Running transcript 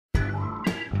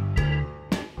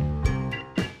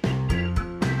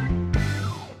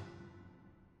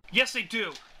Yes, they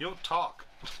do. You don't talk.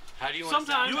 How do you want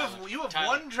to sound? You have Tyler,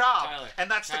 one job, Tyler, and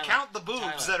that's Tyler, to count the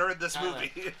boobs that are in this Tyler,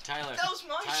 movie. Tyler. That was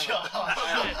my job.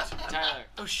 Tyler.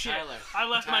 Oh shit! Tyler. I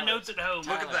left my notes at home.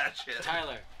 Look at that shit.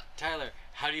 Tyler.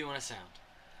 How do you want to sound?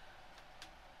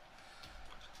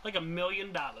 Like $1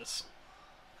 million.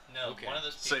 No, Okay. one of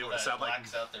those So you people wanna that sound like-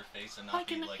 blacks out their face and not Like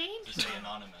be an like angel. just be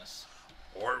anonymous.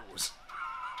 Or it was.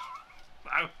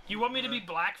 You want me to be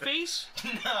blackface?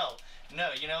 No,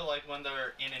 you know, like when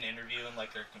they're in an interview and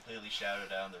like they're completely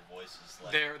shouted out and their voice is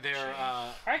like Their can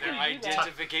do that.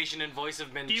 identification and voice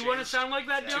have been Do you changed want to sound like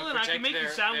that, to Dylan? I can protect make you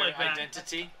sound their like that.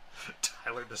 identity.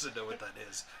 Tyler doesn't know what that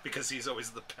is because he's always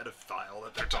the pedophile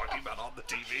that they're talking about on the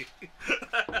TV.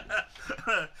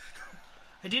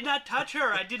 I did not touch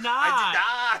her. I did not.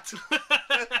 I did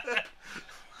not.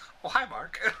 Well, hi,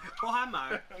 Mark. Well, hi,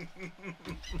 Mark.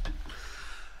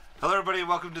 Hello, everybody.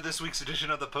 Welcome to this week's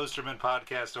edition of the Posterman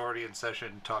Podcast, already in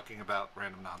session, talking about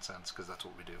random nonsense, because that's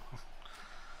what we do.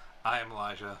 I am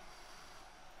Elijah.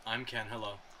 I'm Ken.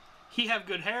 Hello. He have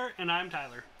good hair, and I'm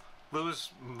Tyler. Lewis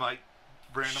might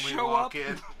randomly Show walk up.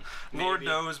 in. Lord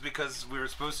knows, because we were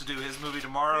supposed to do his movie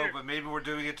tomorrow, Here. but maybe we're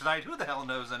doing it tonight. Who the hell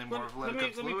knows anymore? Let me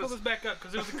pull Lewis. this back up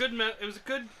because it was a good it was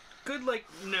a good like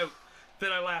note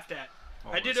that I laughed at.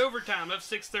 What I did was- overtime of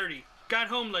 6:30. Got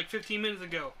home like 15 minutes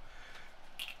ago.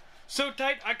 So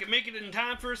tight I could make it in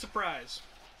time for a surprise.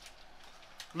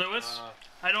 Lewis,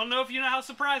 I don't know if you know how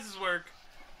surprises work,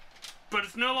 but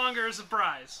it's no longer a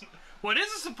surprise. What is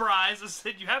a surprise is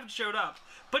that you haven't showed up,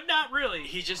 but not really.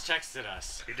 He just texted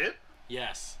us. He did?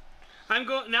 Yes. I'm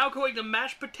now going to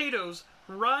mashed potatoes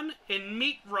run and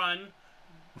meat run.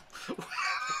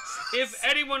 If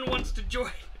anyone wants to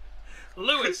join,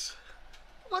 Lewis.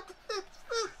 What the heck is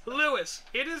this? Lewis,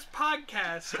 it is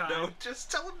podcast time. No, just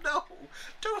tell him no.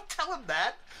 Don't tell him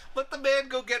that. Let the man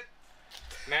go get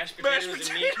Mashed mashed potatoes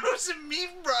and meat. potatoes and meat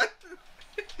run.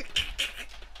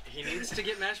 He needs to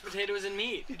get mashed potatoes and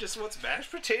meat. He just wants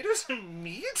mashed potatoes and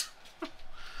meat?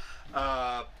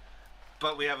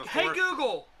 But we have a Hey fourth...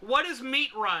 Google, what is meat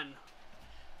run?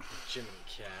 Jiminy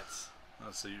cats.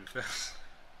 Oh, so you...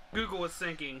 Google was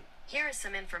thinking. Here is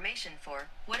some information for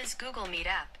what is Google Meet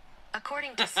app.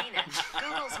 According to CNET,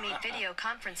 Google's Meet video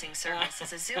conferencing service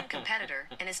is a Zoom competitor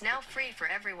and is now free for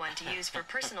everyone to use for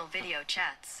personal video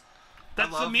chats.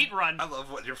 That's the meat run. I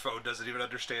love what your phone doesn't even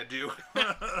understand you.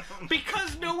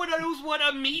 Because no one knows what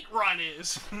a meat run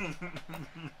is.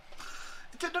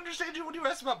 It didn't understand you when you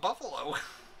asked about buffalo.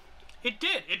 It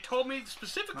did. It told me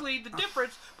specifically the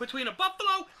difference between a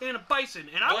buffalo and a bison,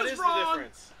 and I What was is wrong. the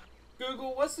difference?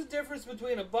 Google, what's the difference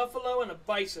between a buffalo and a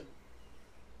bison?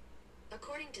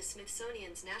 According to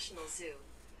Smithsonian's National Zoo,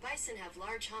 bison have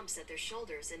large humps at their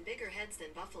shoulders and bigger heads than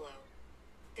buffalo.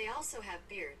 They also have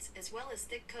beards, as well as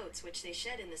thick coats which they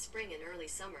shed in the spring and early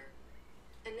summer.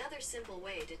 Another simple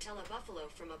way to tell a buffalo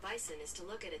from a bison is to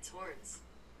look at its horns.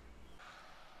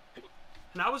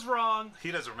 And I was wrong.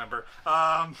 He doesn't remember.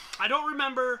 I don't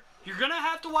remember. You're gonna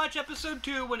have to watch episode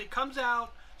 2 when it comes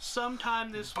out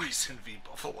sometime this week. Bison v.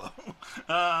 Buffalo.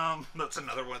 That's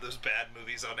another one of those bad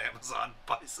movies on Amazon.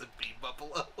 Bison v.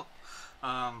 Buffalo.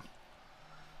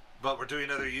 But we're doing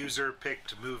another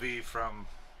user-picked movie from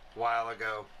a while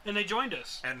ago, And they joined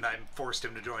us. and I forced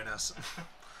him to join us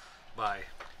by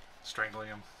strangling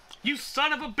him, You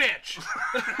son of a bitch!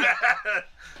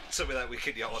 so that we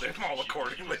could yell at him all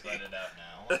accordingly. Just let it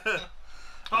out now.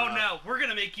 Oh no, we're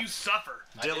gonna make you suffer.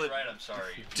 I did Dylan- right, I'm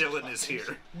sorry. Dylan is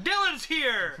here. Dylan's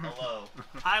here! Hello.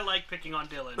 I like picking on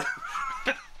Dylan.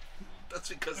 That's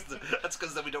because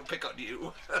then we don't pick on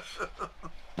you.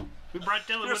 We brought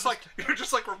Dylan with us. You're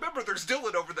just like, remember, there's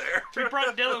Dylan over there. We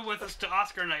brought Dylan with us to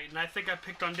Oscar night, and I think I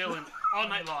picked on Dylan all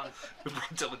night long. We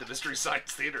brought Dylan to Mystery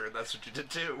Science Theater, and that's what you did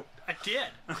too. I did.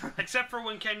 Except for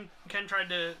when Ken tried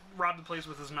to rob the place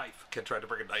with his knife. Ken tried to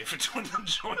bring a knife into an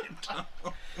joint.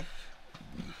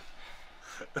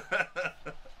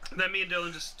 Then me and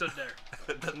Dylan just stood there.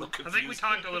 Then look I confused. think we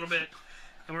talked a little bit,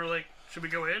 and we were like, should we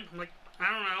go in? I'm like, I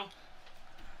don't know.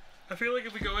 I feel like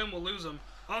if we go in, we'll lose him.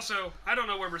 Also, I don't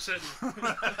know where we're sitting.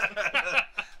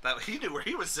 He knew where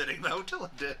he was sitting, though. Dylan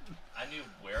did. I knew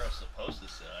where I was supposed to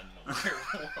sit. I didn't know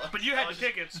where it was. But you had the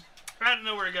tickets. I didn't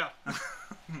know where to go.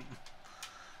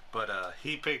 But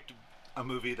he picked a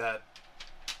movie that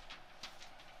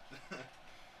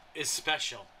Is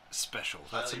special. special.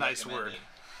 That's a Highly nice word. recommended.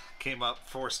 Came up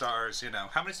 4 stars. You know,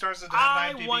 how many stars does it I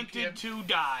have on IMDb? wanted to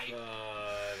die.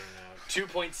 I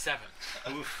don't know.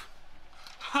 2.7. Oof.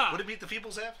 Huh. What did Meet the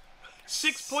Feebles have?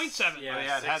 6.7. Yeah. Oh,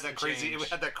 yeah, it had 6 that and crazy. change. It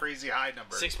had that crazy high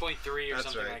number. 6.3 or That's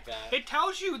something right. like that. It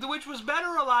tells you which was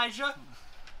better, Elijah.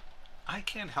 I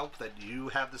can't help that you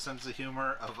have the sense of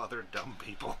humor of other dumb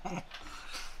people.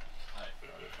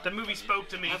 The movie spoke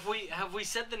to me. Have we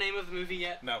said the name of the movie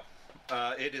yet? No.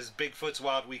 It is Bigfoot's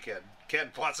Wild Weekend. Ken,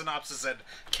 plot synopsis and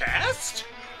cast?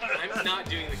 I'm not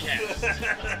doing the cast.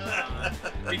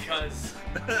 Because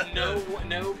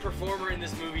no performer in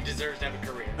this movie deserves to have a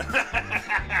career.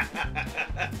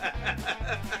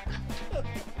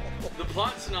 The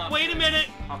plot synopsis. Wait a minute.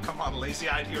 Oh, come on,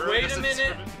 lazy-eyed hero. Wait a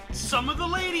minute. Some of the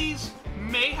ladies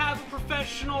may have a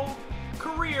professional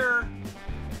career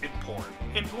In porn.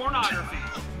 in pornography.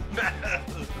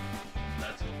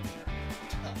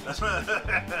 That's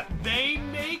They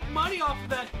make money off of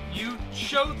that. You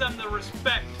show them the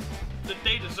respect that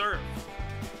they deserve.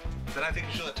 Then I think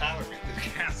you should let Tyler read the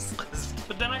cast list.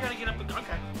 But then I gotta get up and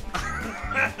okay.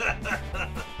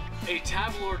 A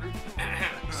tabloid.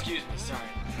 Excuse me, sorry.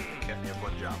 Ken, you have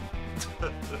one job.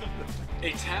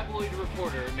 A tabloid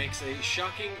reporter makes a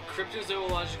shocking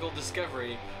cryptozoological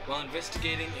discovery while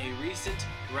investigating a recent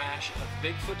rash of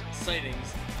Bigfoot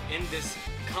sightings in this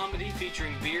comedy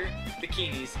featuring beer,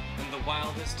 bikinis, and the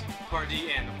wildest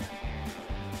party animal.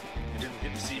 You didn't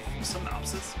get to see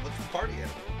synopsis. What's the party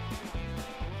animal?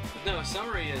 No, the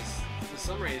summary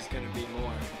is going to be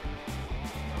more.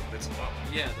 Oh, it's a lot.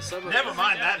 Yeah, the summary. Never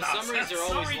mind that The summaries nonsense. are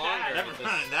always Sorry, longer. Never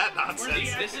mind that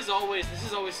nonsense. This is always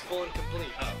full and complete.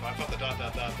 Oh, I thought the ...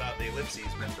 the ellipses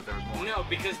meant that there was more. No,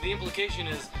 because the implication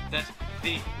is that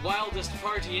the wildest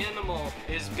party animal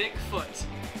is Bigfoot,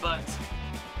 but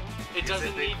it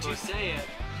doesn't need to Bigfoot? say it.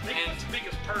 Bigfoot's the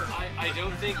biggest perv. I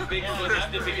don't think Bigfoot is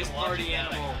the biggest party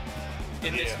animal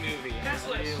in this Yeah. movie. Cast I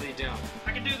list. really don't.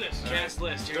 I can do this. Cast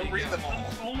list. Here Don't you read go. them all.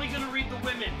 I'm only gonna read the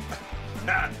women.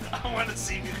 I want to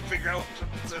see if you can figure out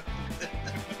which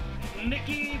one's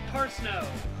Nikki Parsnow,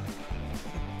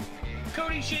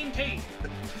 Cody Shane Tate,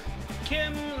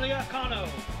 Kim Liacano,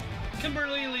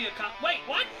 Kimberly Liacano. Wait,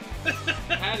 what?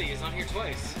 Patty is on here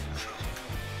twice.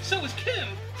 So is Kim.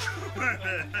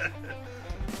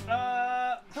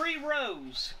 Bree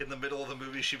Rose, In the middle of the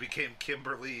movie, she became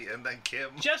Kimberly and then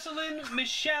Kim. Jesselyn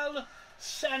Michelle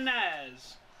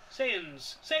Sains,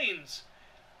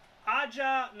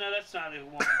 Aja. No, that's not who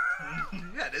won.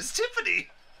 Yeah, it is Tiffany.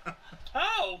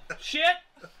 Oh shit!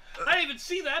 I didn't even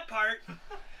see that part.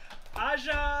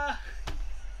 Aja.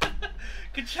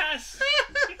 Kachasny.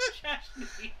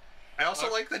 I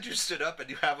also like that you stood up and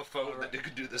you have a phone that you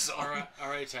can do this on. All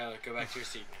right, Tyler, go back to your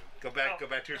seat now. Go back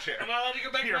to your chair. Am I allowed to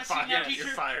go back to You're my seat fired. now, Yes. teacher?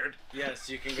 You're fired. Yes,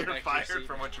 you can go You're back to your fired seat.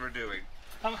 from what you were doing.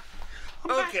 I'm back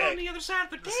Okay. on the other side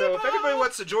of the table. So if anybody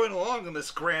wants to join along in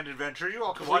this grand adventure, you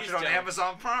all can watch Please it on don't.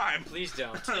 Amazon Prime. Please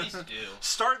don't. Please do.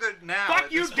 Start it now. Fuck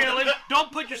at you, this point. Dylan.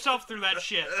 Don't put yourself through that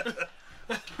shit.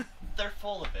 They're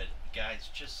full of it, guys.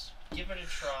 Just give it a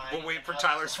try. We'll wait for Have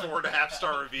Tyler's fun.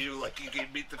 4.5-star review like you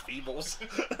gave Meet the Feebles.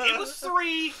 It was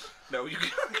 3. No, you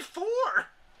gave like 4.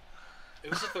 It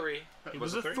was a 3. It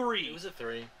was a 3. It was a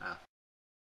 3.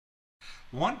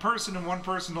 One person and one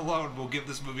person alone will give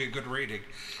this movie a good rating.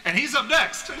 And he's up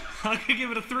next. I'm gonna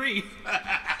give it a 3.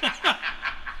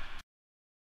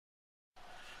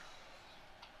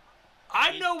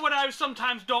 I know what I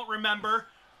sometimes don't remember.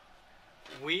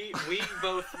 We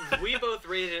both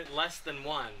rated it less than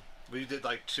 1. We did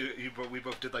like 2. We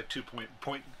both did like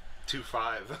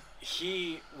 2.25.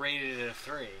 He rated it a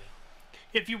 3.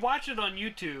 If you watch it on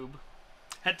YouTube,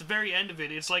 at the very end of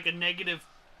it, it's like a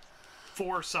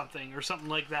 -4 something or something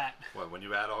like that. What, when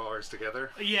you add all ours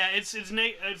together? Yeah, it's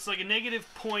like a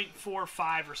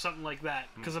 -0.45 or something like that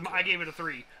because I gave it a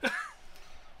 3.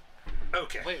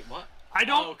 Okay. Wait, what? I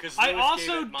don't. Oh, 'cause I Lewis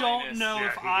also gave it don't minus. know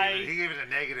Yeah, if he gave it a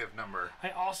negative number.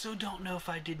 I also don't know if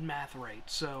I did math right.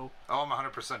 So Oh, I'm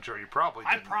 100% sure you probably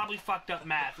I didn't. probably fucked up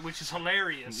math, which is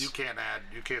hilarious. You can't add,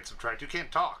 you can't subtract, you can't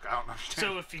talk. I don't understand.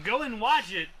 So if you go and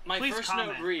watch it, My please first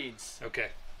comment. note reads,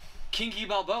 Okay. Kinky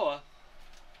Balboa.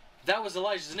 That was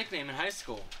Elijah's nickname in high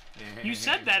school. You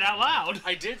said that out loud.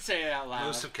 I did say it out loud.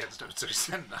 Most of Ken's notes are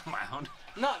said out loud.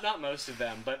 Not most of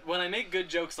them, but when I make good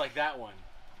jokes like that one.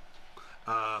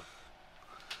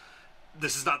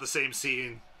 This is not the same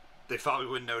scene. They thought we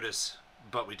wouldn't notice,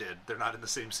 but we did. They're not in the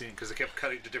same scene because they kept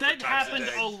cutting to different That times happened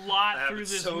a day. a lot That through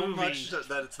happens this so movie. much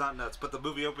that it's not nuts. But the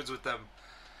movie opens with them,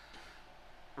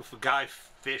 with a guy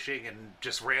fishing and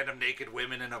just random naked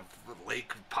women in a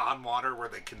lake pond water where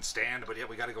they can stand, but yet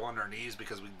we got to go on our knees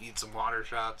because we need some water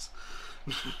shots.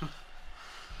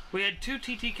 We had 2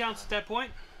 TT counts at that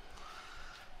point.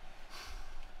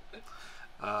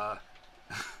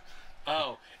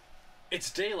 Oh, it's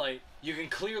daylight. You can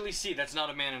clearly see that's not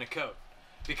a man in a coat.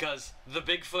 Because the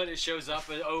Bigfoot, it shows up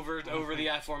over the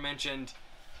aforementioned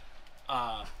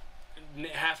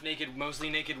half-naked, mostly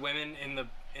naked women in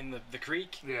the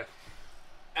creek. Yeah.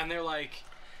 And they're like,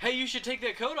 hey, you should take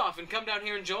that coat off and come down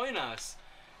here and join us.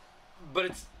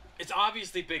 But It's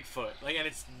obviously Bigfoot. Like, and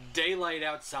it's daylight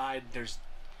outside. There's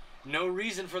no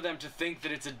reason for them to think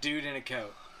that it's a dude in a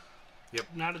coat. Yep.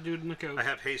 Not a dude in a coat. I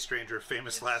have Hey Stranger,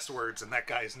 famous last words, and that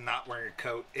guy is not wearing a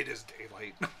coat. It is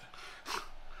daylight.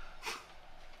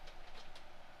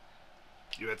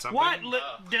 You had something? What,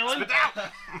 Dylan? Spit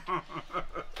out!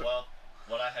 Well,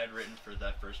 what I had written for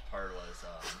that first part was,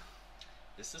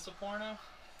 is this a porno?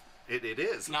 It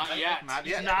is. Not yet. Not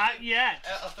yet. Not yet.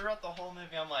 Throughout the whole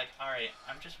movie, I'm like, alright,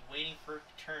 I'm just waiting for it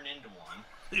to turn into one.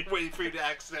 You're waiting for you to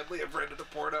accidentally have rented a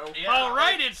porno. Yeah, All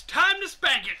right, it's time to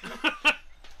spank it.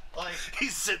 Like,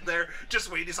 He's sitting there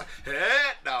just waiting. He's like,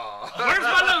 no. Where's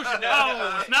my lotion?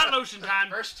 Oh, it's not lotion time.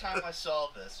 first time I saw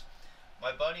this,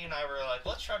 my buddy and I were like,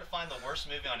 let's try to find the worst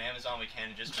movie on Amazon we can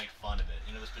and just make fun of it.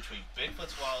 And it was between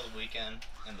Bigfoot's Wild Weekend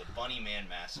and the Bunny Man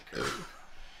Massacre.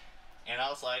 And I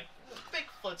was like,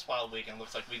 Bigfoot's Wild Weekend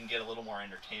looks like we can get a little more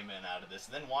entertainment out of this.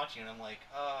 And then watching it, I'm like,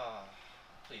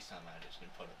 please tell me I just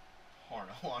didn't put a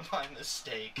porno on by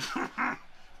mistake.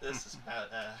 This is bad.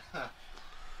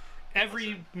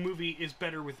 Every movie is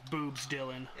better with boobs,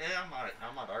 Dylan. Yeah,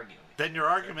 I'm not arguing with you. Then your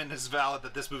argument is valid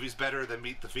that this movie's better than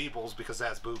Meet the Feebles because it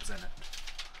has boobs in it.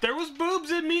 There was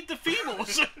boobs in Meet the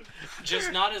Feebles.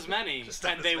 Just not as many, Just not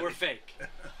and as they many. were fake.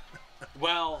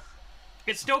 Well,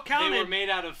 It still they counted. were made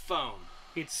out of foam.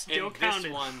 It still In counted.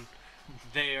 this one,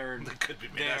 they are. That could be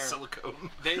made out of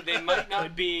silicone. They might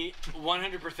not be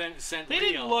 100% They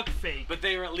real, didn't look fake. but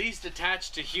they are at least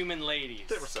attached to human ladies.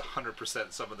 There was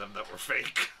 100% some of them that were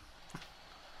fake.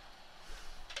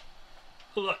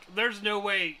 Look, there's no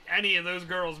way any of those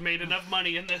girls made enough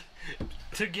money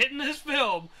to get in this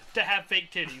film to have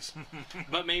fake titties.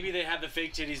 But maybe they had the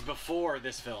fake titties before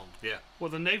this film. Yeah, Well,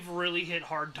 then they've really hit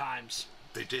hard times.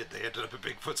 they did. They ended up at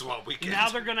Bigfoot's Wild Weekend. Now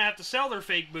they're gonna have to sell their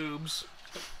fake boobs.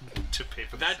 to pay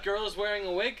for That girl is wearing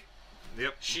a wig.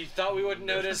 Yep. She thought we wouldn't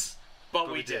notice, but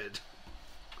we did.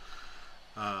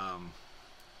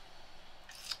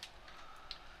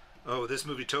 Oh, this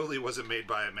movie totally wasn't made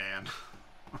by a man.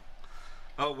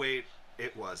 Oh wait,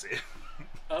 it was.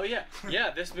 Oh yeah,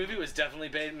 this movie was definitely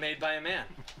made by a man.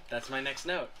 That's my next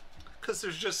note. Because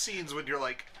there's just scenes when you're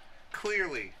like,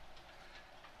 clearly,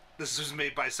 this was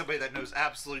made by somebody that knows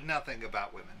absolutely nothing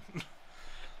about women.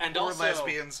 And or also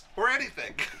lesbians, or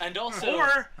anything. And also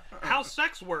Or how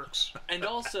sex works. and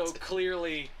also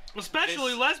clearly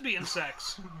Especially This- lesbian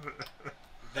sex.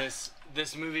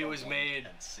 this movie was made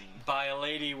And scene. by a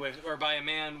lady with or by a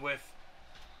man with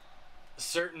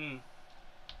certain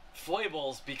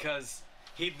foibles because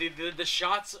the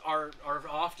shots are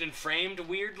often framed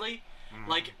weirdly.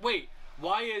 Like, wait,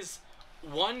 why is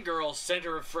one girl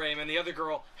center of frame and the other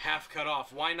girl half cut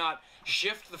off? Why not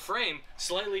shift the frame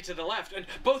slightly to the left and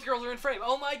both girls are in frame?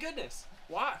 Oh my goodness.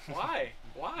 Why?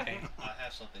 Why? I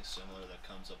have something similar that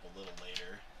comes up a little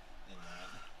later in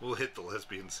that. We'll hit the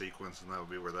lesbian sequence, and that'll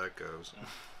be where that goes.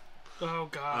 Oh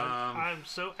God, I'm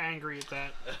so angry at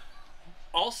that.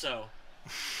 Also,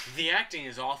 the acting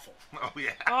is awful. Oh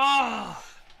yeah. Oh,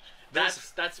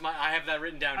 That's my. I have that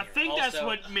written down I here. think that's Also,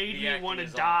 what made the me acting want to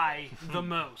is die the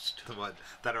most. What?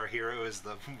 That our hero is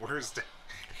the worst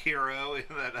hero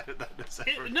that has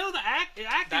ever. No, the acting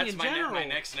That's in my general. my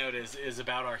next note is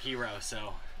about our hero.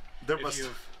 So There if must.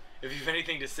 if you've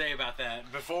anything to say about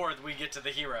that before we get to the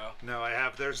hero, No, I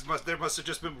have. There must have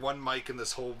just been one mic in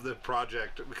this whole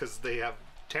project because they have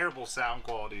terrible sound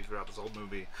quality throughout this whole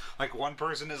movie. Like one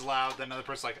person is loud, then another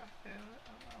person's like.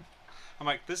 I'm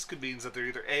like, this could means that they're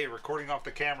either A, recording off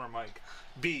the camera mic,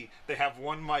 B, they have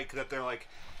one mic that they're like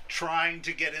trying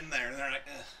to get in there, and they're like,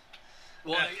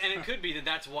 well, and it could be that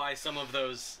that's why some of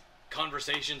those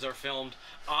conversations are filmed.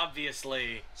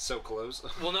 Obviously, so close.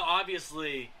 well, no,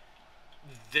 obviously,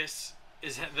 this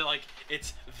is like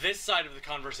it's this side of the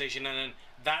conversation and then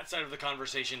that side of the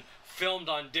conversation filmed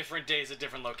on different days at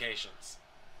different locations.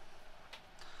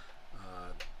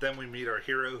 Then we meet our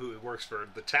hero who works for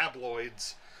the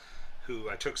tabloids, who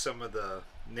I took some of the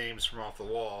names from off the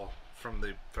wall from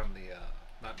the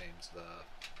not names, the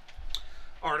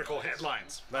article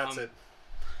headlines. That's it.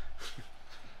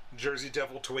 Jersey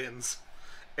Devil twins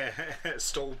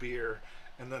stole beer,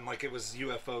 and then like it was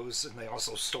UFOs, and they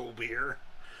also stole beer.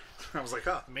 I was like,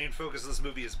 the main focus of this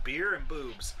movie is beer and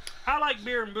boobs. I like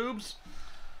beer and boobs.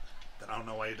 Then I don't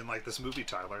know why you didn't like this movie,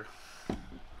 Tyler.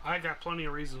 I got plenty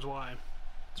of reasons why.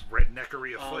 It's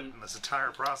redneckery afoot in this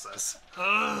entire process.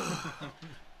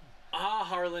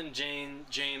 Harlan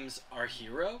James, our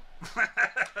hero?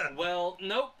 Well,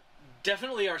 nope.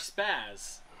 Definitely our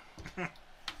spaz.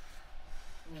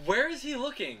 Where is he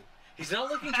looking? He's not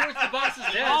looking towards the boss's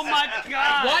desk. Oh my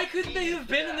god! Why couldn't they have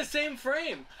been in the same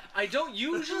frame? I don't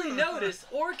usually notice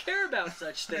or care about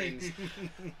such things.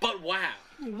 But wow.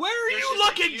 Where are There's you just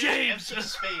looking, a huge James? empty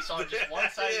space on just one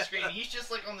side of the screen. He's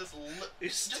just like on this,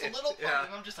 just a little part,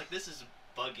 and I'm just like, this is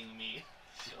bugging me.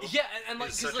 So. Yeah, and like,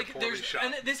 It's because such a like poorly there's, shot.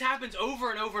 and this happens over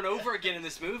and over and over again in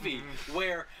this movie,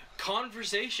 where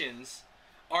conversations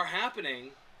are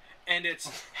happening, and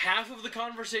it's half of the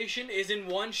conversation is in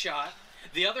one shot,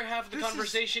 the other half of the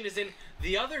conversation is in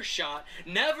the other shot.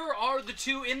 Never are the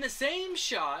two in the same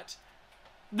shot,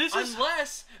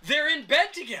 unless they're in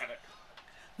bed together.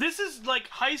 This is like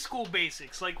high school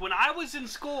basics. Like when I was in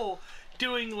school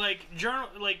doing like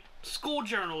school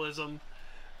journalism.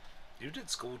 You did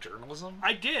school journalism?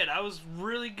 I did. I was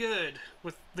really good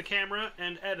with the camera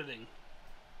and editing.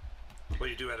 Well,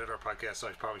 you do edit our podcast, so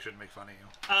I probably shouldn't make fun of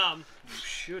you. You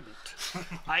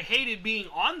shouldn't. I hated being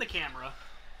on the camera,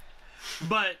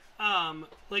 but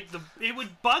it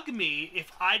would bug me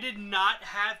if I did not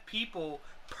have people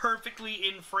perfectly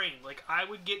in frame. Like I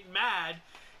would get mad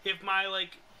if my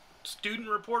student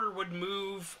reporter would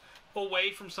move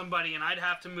away from somebody and I'd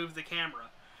have to move the camera.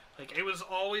 Like it was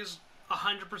always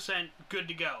 100% good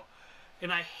to go.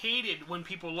 And I hated when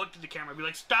people looked at the camera and be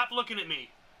like, stop looking at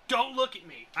me. Don't look at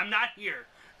me. I'm not here.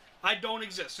 I don't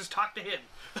exist. Just talk to him.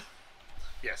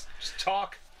 Yes, just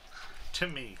talk to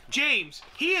me. James,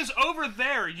 he is over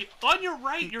there. On your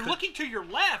right. You're looking to your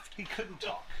left. He couldn't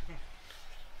talk.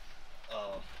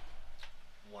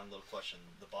 One little question.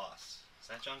 The boss. Is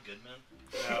that John Goodman?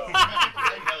 No.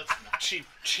 I know it's not.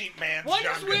 Cheap man. What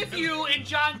John is with Goodman. you and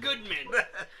John Goodman?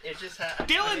 It just happened.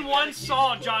 Dylan once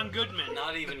saw John Goodman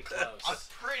Not even I'm close.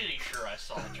 pretty sure I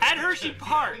saw it. at Hershey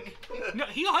Park. No,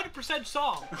 he 100%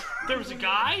 saw him. There was a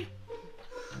guy.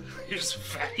 He was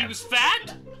fat. He was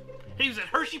fat. He was at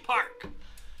Hershey Park.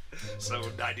 So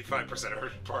 95% of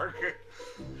Hershey Park.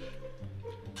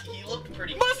 He looked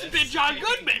pretty. Must have been John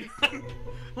convincing. Goodman.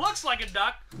 Looks like a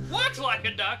duck. Walks like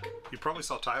a duck. You probably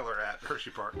saw Tyler at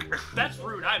Hershey Park. That's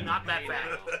rude. I'm not that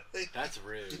fat. That's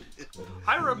rude.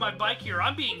 I rode my bike here.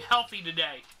 I'm being healthy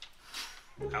today.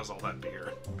 How's all that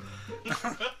beer?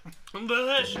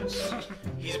 Delicious.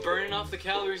 He's burning off the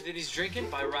calories that he's drinking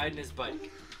by riding his bike.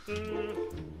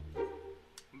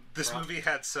 This movie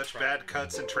had such bad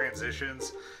cuts and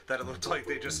transitions that it looked like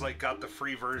they just got the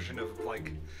free version of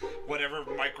whatever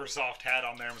Microsoft had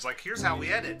on there and was like, here's how we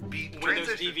edit. Beat Windows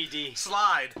transition, DVD.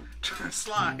 slide,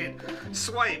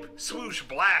 swipe, swoosh,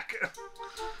 black.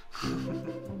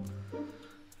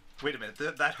 Wait a minute,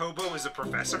 that hobo is a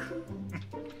professor?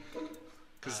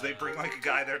 Because they bring a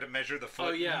guy there to measure the foot.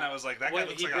 Oh yeah. And I was like, that guy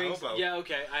looks like a hobo. Yeah,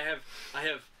 okay. I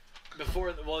have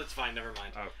before. Well, it's fine. Never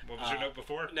mind. What was your note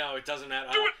before? No, it doesn't matter.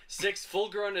 Do it! 6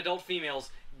 full-grown adult females,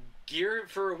 gear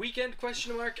for a weekend ?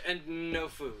 And no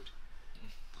food.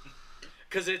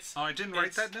 Because it's. Oh, I didn't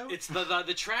write that note? It's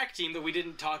the track team that we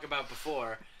didn't talk about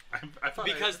before. I thought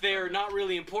Because they're not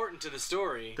really important to the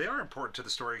story. They are important to the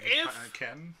story, If-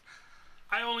 Ken.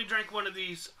 I only drank one of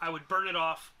these. I would burn it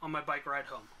off on my bike ride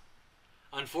home.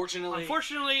 Unfortunately,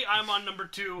 I'm on number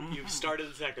 2. you've started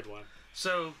the second one.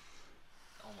 So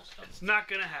Almost done. it's not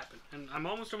gonna happen. And I'm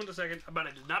almost done with the second, but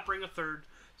I did not bring a third,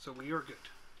 so we are good.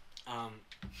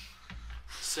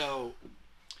 So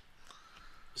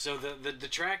the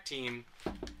track team.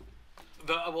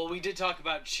 We did talk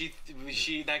about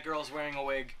that girl's wearing a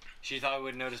wig. She thought we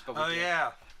would notice, but we didn't.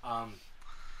 Yeah.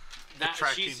 That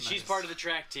track team, she's nice. part of the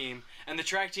track team, and the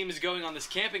track team is going on this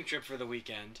camping trip for the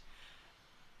weekend.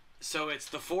 So it's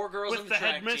the 4 girls on With the the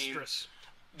track headmistress.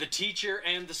 team, the teacher,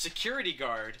 and the security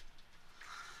guard.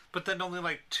 But then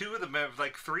only 2 of them have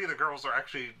 3 of the girls are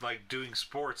actually doing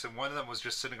sports, and one of them was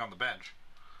just sitting on the bench.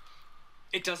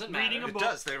 It doesn't matter. Reading a It book.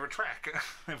 does. They were track.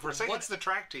 If we're saying What? it's the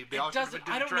track team, they It all should have doesn't.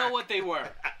 been doing I don't track. know what they were.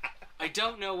 I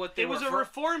don't know what they It were. was a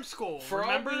reform school. For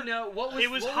remember? all we know, what was It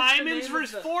was what the Hyman's name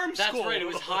of the- Reform That's School. right. It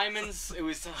was Hyman's. It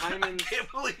was Hyman's. I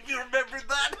can't believe you remembered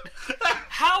that.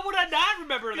 How would I not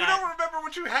remember You that? don't remember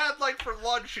what you had for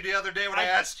lunch the other day when I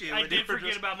asked you. I and did you were forget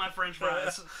just- about my French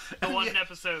fries. The one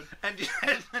episode. And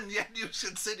yet you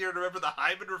should sit here and remember the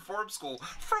Hyman Reform School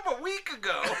from a week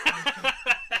ago.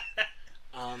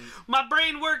 My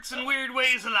brain works in weird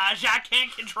ways, Elijah. I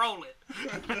can't control it.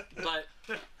 But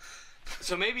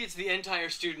so maybe it's the entire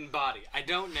student body. I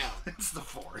don't know. It's the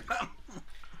 4.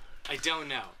 I don't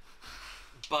know.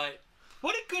 But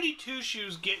What did Goody Two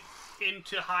Shoes get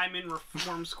into Hyman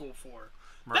Reform School for?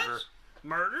 Murder. That's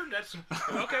murder? That's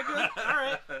okay. Good. All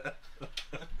right.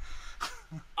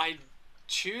 I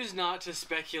choose not to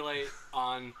speculate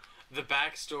on the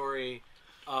backstory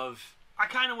of I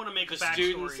kind of want to make the a backstory.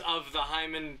 students of the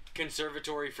Hyman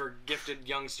Conservatory for Gifted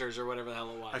Youngsters, or whatever the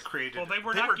hell it was. I created. Well, they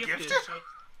were not gifted. So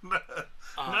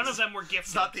none of them were gifted.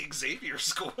 It's not the Xavier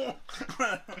School.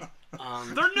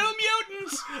 They're New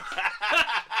Mutants.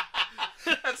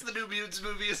 That's the New Mutants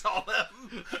movie. Is all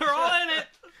them. They're all in it.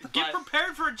 Get But-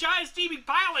 prepared for a giant steaming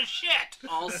pile of shit.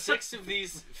 All 6 of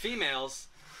these females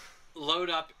load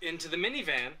up into the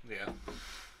minivan, Yeah.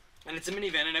 and it's a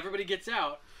minivan, and everybody gets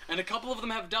out, and a couple of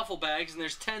them have duffel bags, and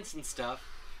there's tents and stuff,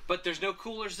 but there's no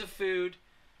coolers of food.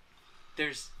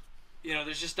 There's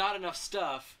just not enough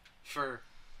stuff for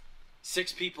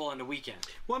 6 people in a weekend.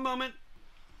 One moment,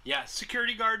 Yes.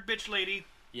 security guard bitch lady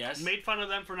Yes. made fun of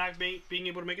them for not being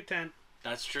able to make a tent.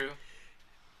 That's true.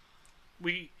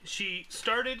 She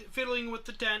started fiddling with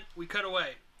the tent. We cut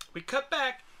away. We cut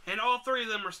back, and all 3 of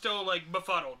them are still like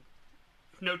befuddled.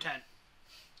 No tent.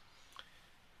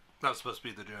 That was supposed to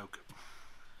be the joke.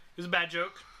 It was a bad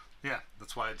joke. Yeah,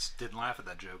 that's why I didn't laugh at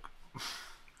that joke.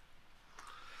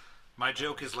 My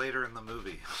joke is later in the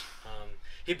movie.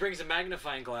 He brings a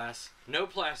magnifying glass, no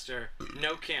plaster,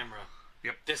 no camera.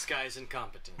 Yep. This guy's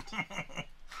incompetent.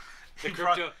 The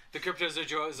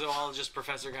cryptozoologist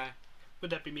professor guy.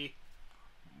 Would that be me?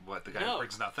 What, the guy No. who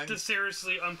brings nothing? The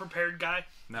seriously unprepared guy?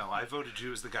 No, I voted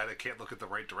you as the guy that can't look at the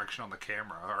right direction on the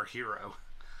camera, our hero.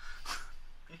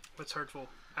 What's hurtful?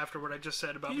 After what I just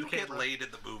said about You the get camera. laid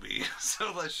in the movie,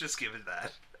 so let's just give it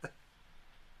that.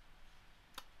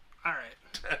 Alright.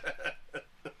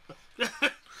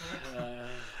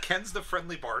 Ken's the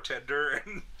friendly bartender,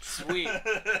 and Sweet.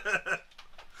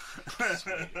 That's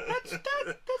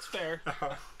fair.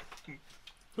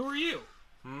 Who are you?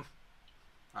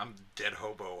 I'm dead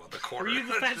hobo on the corner. Were you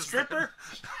the fat Just- stripper?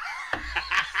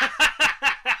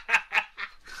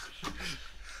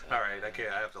 All right, okay,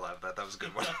 I have to laugh at that. That was a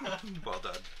good one. Well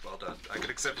done, well done. I can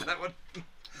accept that one.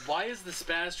 Why is the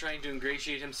spaz trying to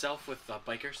ingratiate himself with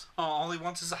bikers? Oh, all he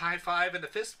wants is a high five and a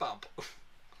fist bump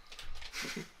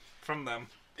from them.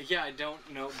 Yeah, I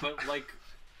don't know, but like,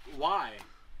 why?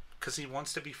 Because he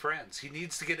wants to be friends. He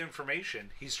needs to get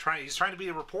information. He's trying to be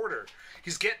a reporter.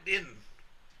 He's getting in.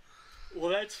 Well,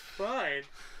 that's fine.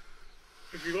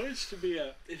 If he wants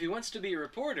to be a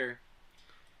reporter,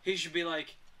 he should be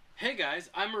like, "Hey guys,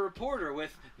 I'm a reporter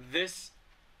with this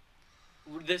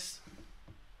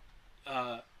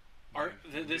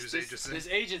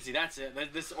agency. That's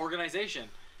it. This organization.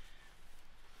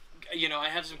 You know, I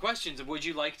have some questions. Would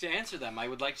you like to answer them? I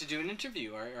would like to do an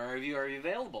interview. Are you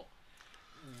available?"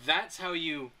 That's how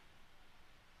you,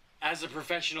 as a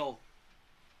professional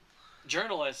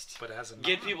journalist, But as a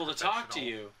get people to talk to non-professional-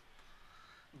 you.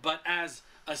 But as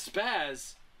a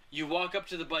spaz, you walk up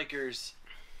to the bikers,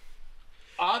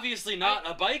 obviously not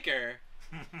a biker,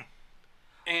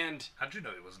 and How'd you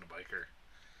know he wasn't a biker?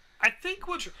 I think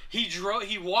what...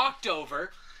 he walked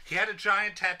over. He had a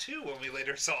giant tattoo when we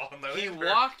later saw him, though. He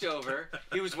walked over.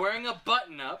 He was wearing a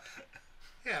button-up,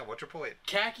 Yeah, what's your point?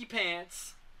 khaki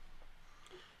pants.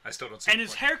 I still don't see And the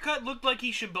his point. haircut looked like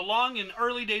he should belong in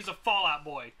early days of Fall Out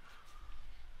Boy.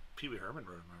 Pee Wee Herman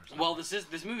wrote him or something. Well,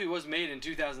 this movie was made in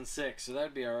 2006, so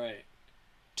that'd be all right.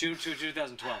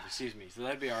 2012, excuse me. So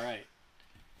that'd be all right.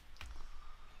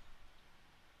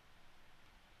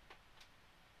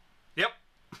 Yep.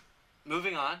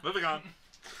 Moving on. Moving on.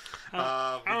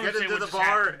 I We don't get understand into what the just bar,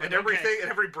 happened, but and okay. everything,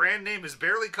 and every brand name is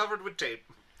barely covered with tape.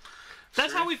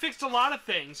 That's how we fixed a lot of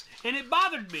things, and it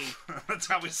bothered me. That's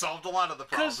how we solved a lot of the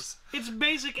problems. Because it's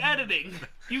basic editing.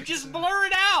 You just blur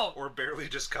it out. Or barely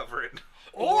just cover it.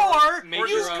 Or make you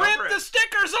your own- strip the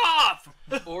stickers off.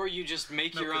 Or you just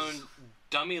make No, your 'cause- own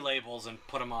dummy labels and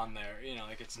put them on there. You know,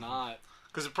 like it's not.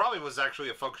 Because it probably was actually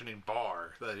a functioning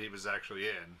bar that he was actually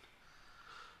in.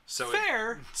 So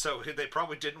Fair. So they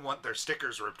probably didn't want their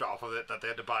stickers ripped off of it, that they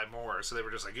had to buy more. So they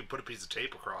were just like, you put a piece of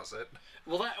tape across it.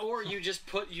 Well, that or you just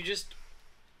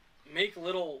make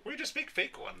little. We just make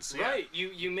fake ones. Right.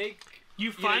 You make.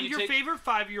 You find you your take- favorite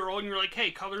 5-year-old and you're like,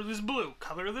 hey, color this blue,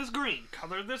 color this green,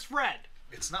 color this red.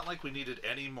 It's not like we needed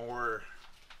any more,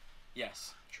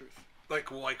 Yes. Truth. like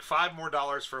 $5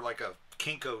 more for like a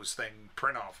Kinko's thing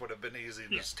print off would have been easy.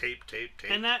 Just tape.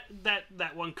 And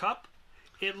that one cup,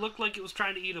 it looked like it was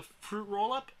trying to eat a fruit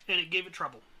roll-up, and it gave it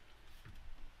trouble.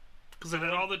 Because it had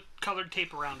all the colored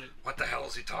tape around it. What the hell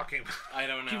is he talking about? I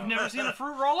don't know. You've never seen a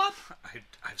fruit roll-up?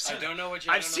 I've seen I don't know what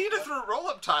you. I've seen a fruit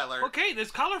roll-up, Tyler. Okay,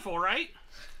 that's colorful, right?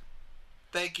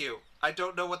 Thank you. I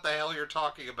don't know what the hell you're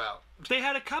talking about. They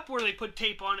had a cup where they put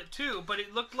tape on it, too, but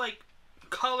it looked like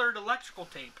colored electrical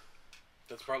tape.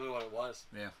 That's probably what it was.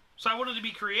 Yeah. So I wanted to be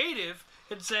creative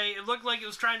and say it looked like it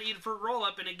was trying to eat a fruit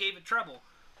roll-up, and it gave it trouble.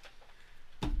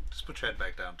 Just put your head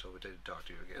back down until we talk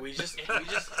to you again.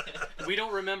 We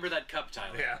don't remember that cup,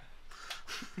 Tyler. Yeah.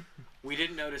 We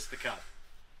didn't notice the cup.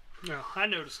 No, I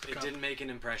noticed the It cup. didn't make an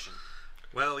impression.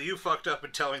 Well, you fucked up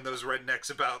in telling those rednecks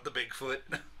about the Bigfoot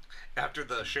after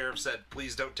the sheriff said,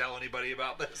 please don't tell anybody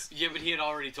about this. Yeah, but he had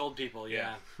already told people,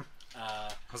 yeah.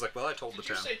 I was like, well, I told Did the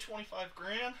you town. say 25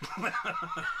 grand?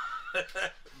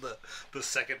 the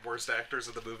second worst actors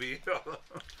in the movie.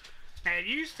 And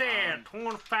you said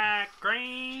 25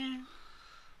 grand.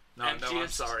 No, I'm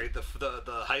Emptiest- sorry. The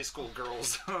high school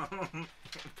girls. Probably the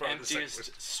second worst.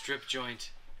 Emptiest strip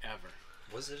joint ever.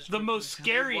 Was it The most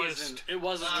scariest. It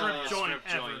wasn't Strip really a joint strip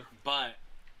joint, ever. but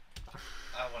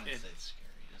I wouldn't say it's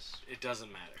scariest. it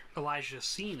doesn't matter. Elijah's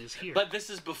scene is here. But this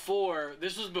was before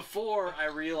I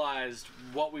realized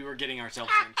what we were getting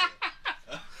ourselves into.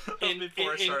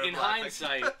 Before I started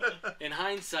laughing. In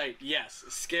hindsight, yes,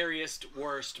 scariest,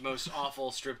 worst, most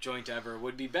awful strip joint ever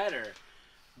would be better.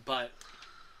 But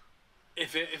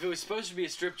if it was supposed to be a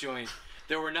strip joint,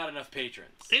 there were not enough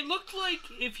patrons. It looked like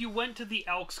if you went to the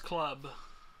Elks Club.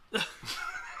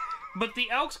 But the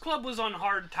Elks Club was on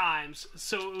hard times,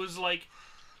 so it was like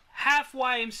half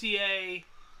YMCA,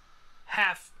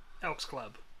 half Elks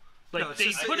Club. Like, No, it's they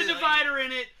just- put a divider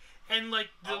in it, and like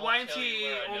the I won't tell you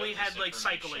where YMCA I know only this had like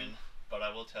information, cycling. But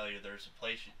I will tell you, there's a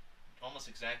place almost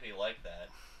exactly like that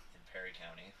in Perry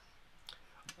County.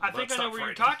 I think I know what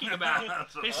you're talking about.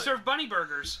 They serve bunny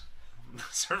burgers.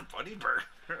 Serve bunny burger.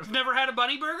 Never had a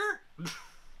bunny burger?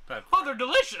 Oh, they're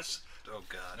delicious. Oh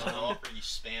They'll god. offer you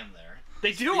spam there.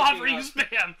 They do Speaking offer you of-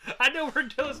 spam. I know where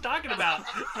Dylan's talking about.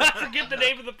 I forget the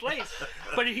name of the place.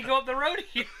 But if you go up the road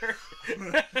here.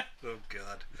 Oh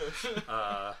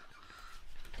god.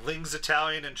 Ling's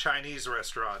Italian and Chinese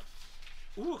restaurant.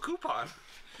 Ooh, a coupon.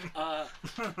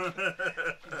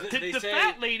 The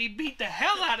fat lady beat the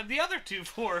hell out of the other two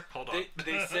for. Hold on.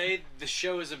 They say the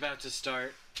show is about to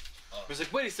start. I was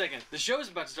like, wait a second, the show is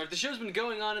about to start. The show's been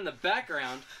going on in the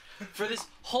background for this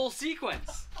whole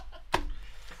sequence.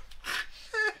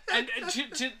 And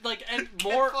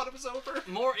more thought it was over.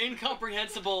 more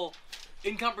incomprehensible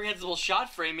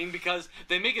shot framing, because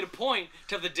they make it a point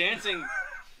to have the dancing,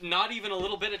 not even a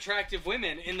little bit attractive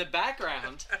women in the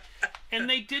background. And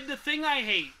they did the thing I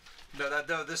hate.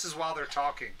 No, this is while they're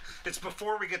talking. It's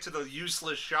before we get to the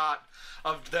useless shot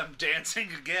of them dancing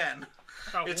again.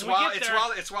 Oh, It's when we while get it's there-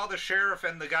 while the sheriff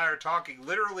and the guy are talking.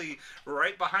 Literally,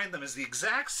 right behind them is the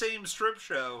exact same strip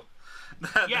show.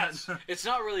 Yes. It's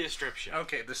not really a strip show.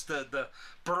 Okay, this the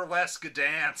burlesque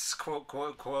dance, quote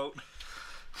quote quote.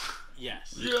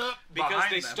 Yes. Yeah. Because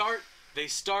Behind them. they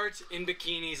start in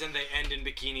bikinis and they end in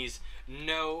bikinis.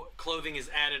 No clothing is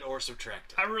added or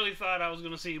subtracted. I really thought I was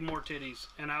going to see more titties.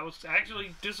 And I was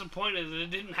actually disappointed that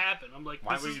it didn't happen. I'm like,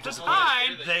 Why this were is you the disappointed?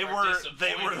 time. They You're were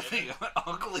disappointed. the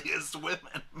ugliest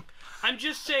women. I'm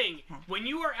just saying, when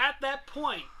you are at that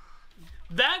point,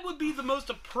 that would be the most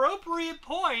appropriate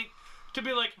point to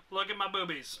be like, look at my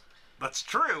boobies. That's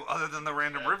true, other than the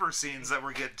random river scenes that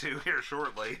we'll get to here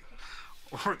shortly.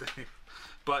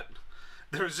 But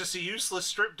there was just a useless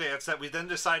strip dance that we then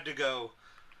decide to go,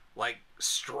 like,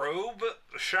 strobe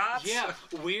shots? Yeah,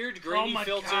 weird grainy my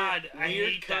filter, God, I weird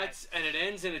hate that. cuts, and it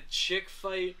ends in a chick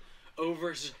fight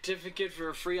over a certificate for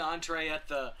a free entree at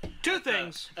the Two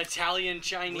things. Italian Ling's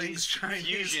Chinese Chinese,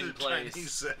 fusion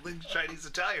place. Ling's Chinese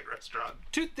Italian restaurant.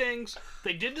 Two things.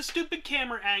 They did the stupid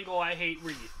camera angle I hate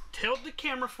where you tilt the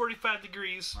camera 45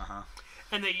 degrees,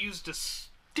 and they used a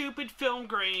stupid film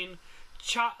grain,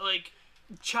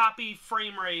 choppy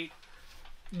frame rate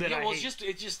that Yeah, I well, hate.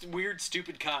 it's just weird,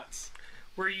 stupid cuts.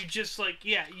 Where you just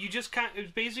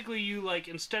it's basically you like,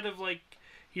 instead of like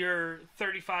your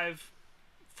 35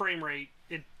 frame rate,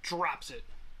 it drops it.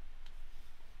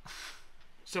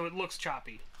 So it looks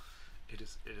choppy. It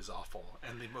is awful,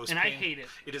 and I hate it.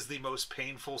 It is the most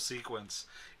painful sequence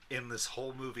in this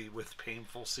whole movie, with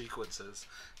painful sequences.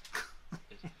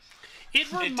 It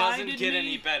reminded It doesn't get me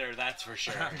any better, that's for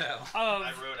sure. No. of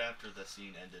I wrote after the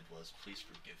scene ended was, please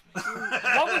forgive me.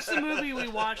 what was the movie we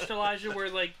watched, Elijah, where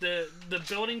like the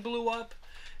building blew up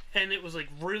and it was like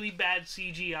really bad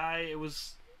CGI. It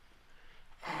was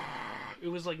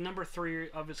like number 3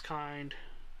 of its kind,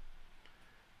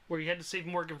 where you had to save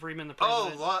Morgan Freeman, the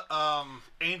president.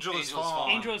 Angel is Angel's Fallen.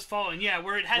 Fallen. Angel Has Fallen, yeah,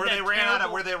 where it had Where that they ran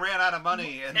terrible out of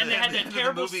money, and they had the that end of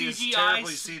terrible the movie is CGI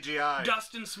terribly CGI.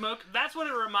 dust and smoke. That's what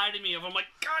it reminded me of. I'm like,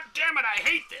 God damn it, I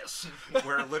hate this.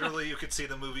 Where literally you could see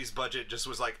the movie's budget just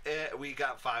was like, we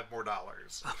got $5 more.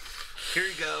 Here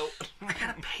you go. I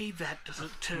gotta pay that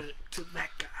to that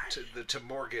guy. To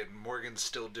Morgan. Morgan's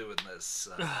still doing this.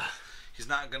 He's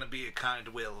not gonna be a kind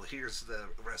will. Here's the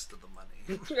rest of the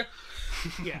money.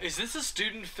 Yeah. Is this a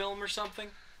student film or something?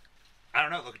 I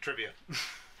don't know. Look at trivia.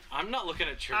 I'm not looking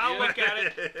at trivia. I'll look at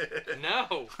it.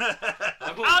 No.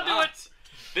 I'll do it.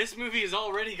 This movie has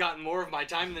already gotten more of my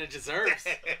time than it deserves.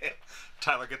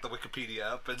 Tyler, get the Wikipedia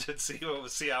up and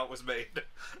see how it was made.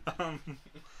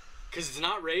 Because it's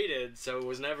not rated, so it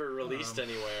was never released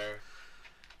anywhere.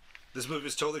 This movie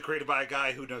was totally created by a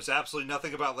guy who knows absolutely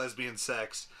nothing about lesbian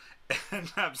sex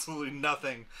and absolutely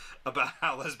nothing about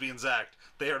how lesbians act.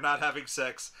 They are not having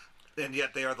sex, and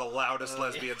yet they are the loudest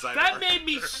lesbians I've That ever made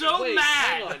me heard. so Wait,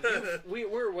 mad. hold on.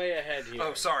 We're way ahead here.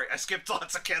 Oh, sorry. I skipped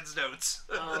lots of Ken's notes.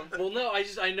 Well, no,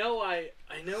 I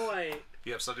know.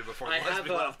 You have something before I have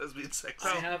lesbian sex.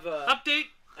 I have a. Update.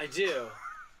 I do.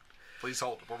 Please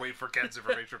hold. We're waiting for Ken's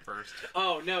information first.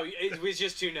 Oh no, it was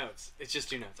just 2 notes. It's just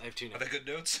 2 notes. I have 2 Are notes. they good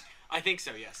notes? I think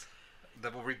so. Yes.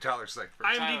 Then we'll read Tyler's thing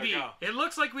first. IMDb. Tyler, go. It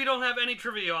looks like we don't have any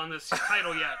trivia on this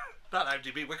title yet. Not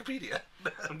IMDb, Wikipedia.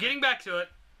 I'm getting back to it.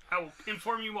 I will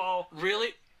inform you all. Really?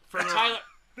 Further on.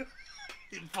 Tyler.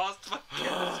 Impossible. I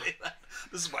can't say that.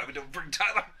 This is why we don't bring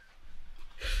Tyler.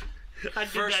 I did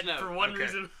First that note. for one Okay.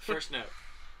 reason. First note.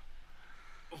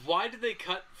 Why did they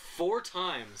cut 4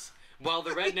 times while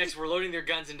the rednecks were loading their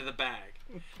guns into the bag?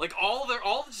 Like all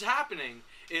that's happening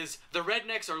is the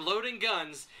rednecks are loading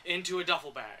guns into a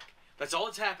duffel bag. That's all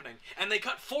that's happening, and they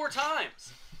cut 4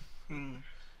 times.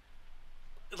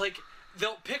 Like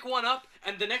they'll pick one up,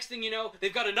 and the next thing you know,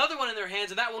 they've got another one in their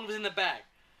hands, and that one was in the bag.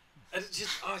 And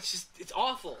it's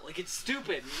awful. Like it's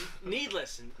stupid, and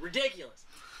needless, and ridiculous.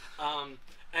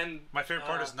 And My favorite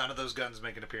part is none of those guns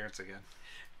make an appearance again.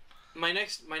 My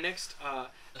next,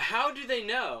 how do they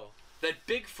know that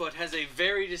Bigfoot has a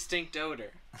very distinct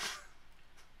odor?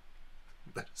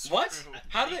 That's What?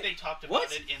 How I do think they talked about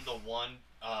what? it in the one,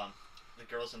 the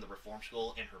girls in the reform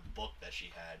school, in her book that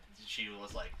she had. She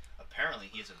was like, apparently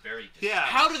he has a very Yeah.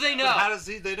 How do they know? But how does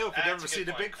they know if you've That's never a seen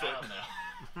good a point. Bigfoot?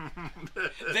 I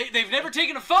don't know. They've never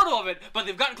taken a photo of it, but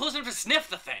they've gotten close enough to sniff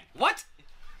the thing. What?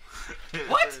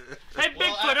 What? Hey,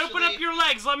 Well, Bigfoot, open up actually- your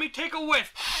legs. Let me take a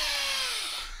whiff.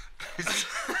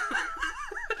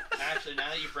 Actually, now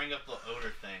that you bring up the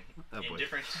odor thing, Oh, in boy.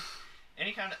 different,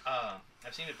 any kind of,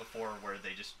 I've seen it before where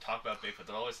they just talk about Bigfoot.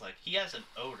 They're always like, he has an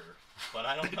odor, but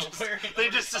I don't know where. They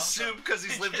just assume because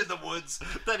he's lived in the woods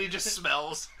that he just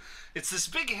smells. It's this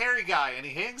big hairy guy, and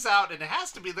he hangs out, and it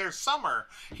has to be there summer.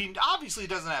 He obviously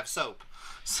doesn't have soap,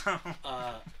 so.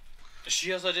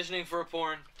 She was auditioning for a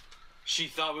porn. She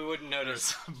thought we wouldn't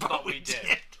notice, but we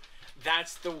did.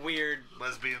 That's the weird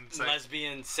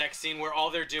lesbian sex scene where all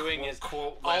they're doing is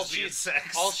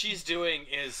sex. all she's doing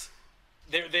is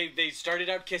they started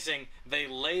out kissing, they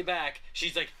lay back,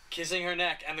 she's like kissing her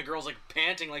neck, and the girl's like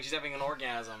panting like she's having an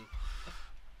orgasm.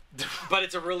 But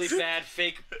it's a really bad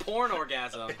fake porn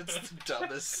orgasm. It's the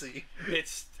dumbest scene.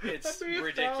 It's After you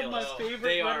ridiculous. found my favorite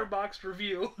They are- Letterboxd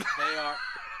review. They are.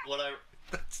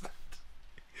 That's not.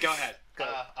 Go ahead.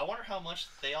 I wonder how much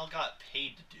they all got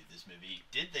paid to do this movie.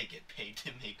 Did they get paid to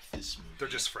make this movie? They're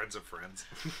just friends of friends.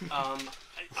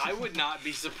 I would not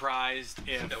be surprised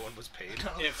if No one was paid.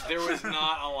 if there was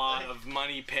not a lot of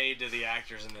money paid to the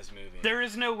actors in this movie. There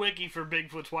is no wiki for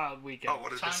Bigfoot's Wild Weekend. Oh,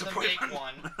 what a Time to disappointment! make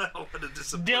one. What a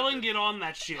disappointment! Dylan, get on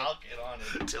that shit. I'll get on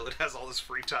it. Dylan has all this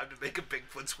free time to make a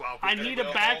Bigfoot's Wild I Weekend. need a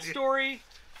backstory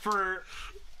for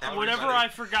whatever I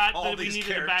forgot all that we these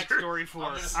needed a characters. backstory for.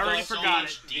 I'm gonna I already spell so forgot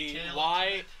much it. detail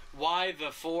Why the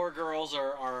 4 girls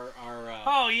are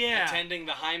Oh yeah. attending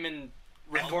the Hyman And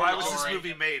reform why was this story.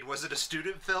 movie made? Was it a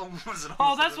student film? Was it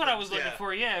Oh, that's what I was looking yeah.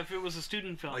 for. Yeah, if it was a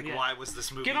student film. Like, yeah. why was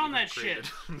this movie Get on even that created?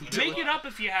 shit. Make it up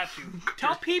if you have to.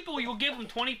 Tell people you'll give them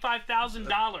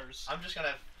 $25,000. I'm just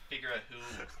gonna figure out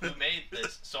who made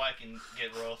this so I can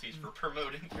get royalties for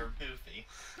promoting your movie.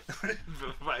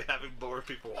 By having more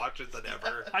people watch it than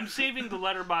ever. I'm saving the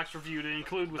Letterboxd review to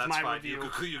include with That's my fine. review.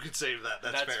 You could save that.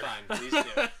 That's fair. fine. Please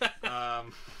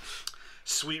do.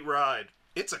 Sweet Ride.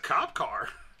 It's a cop car.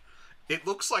 It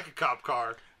looks like a cop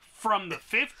car. From the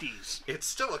 50s. It's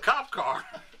still a cop car.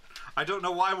 I don't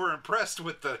know why we're impressed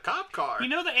with the cop car. You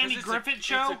know the Andy It's Griffith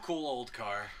show? It's a cool old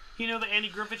car. You know the Andy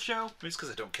Griffith show? Maybe it's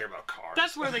because I don't care about cars.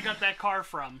 That's where they got that car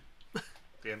from.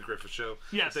 The Andy Griffith Show.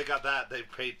 Yes. If they got that, they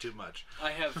paid too much. I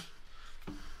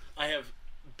have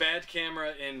bad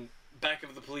camera in back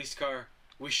of the police car.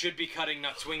 We should be cutting,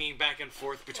 not swinging back and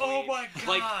forth between. Oh my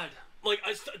god. Like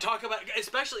talk about,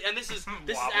 especially, and this is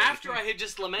after I had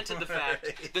just lamented the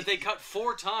fact that they cut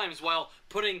 4 times while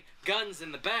putting guns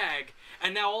in the bag,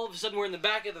 and now all of a sudden we're in the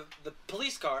back of the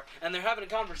police car and they're having a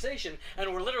conversation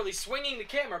and we're literally swinging the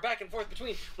camera back and forth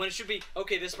between, when it should be,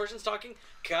 okay, this person's talking,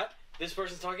 cut, this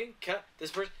person's talking, cut,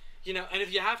 this person, you know. And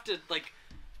if you have to like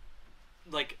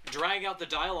drag out the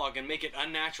dialogue and make it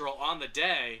unnatural on the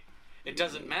day, it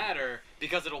doesn't matter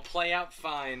because it'll play out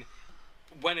fine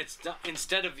when it's done.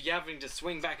 Instead of you having to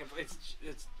swing back and forth.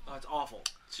 It's awful.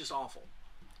 It's just awful.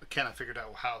 Ken, I figured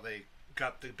out how they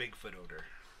got the Bigfoot odor.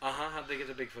 How'd they get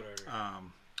the Bigfoot odor?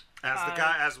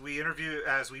 As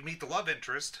we meet the love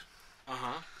interest,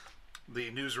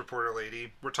 the news reporter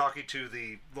lady, we're talking to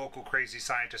the local crazy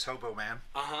scientist hobo man.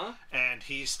 And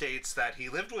he states that he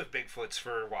lived with Bigfoots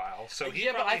for a while. So he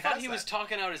but I thought he was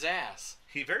talking out his ass.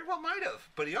 He very well might have,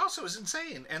 but he also is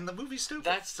insane, and the movie's stupid.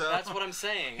 That's what I'm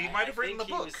saying. He might have written the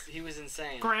book. He was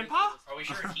insane. Grandpa? Are we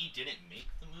sure he didn't make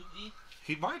the movie?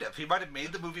 He might have. He might have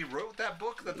made the movie, wrote that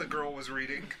book that the girl was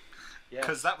reading.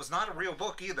 Because that was not a real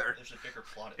book either. There's a bigger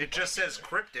plot. It just says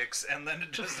cryptics, and then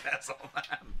it just has all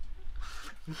that.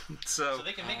 So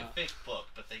they can make a fake book,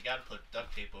 but they gotta put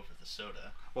duct tape over the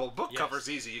soda. Well, book cover's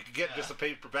easy. You can get just a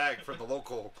paper bag from the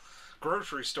local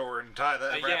grocery store and tie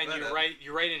that. And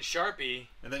you write in Sharpie,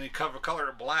 and then you color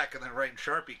it black, and then write in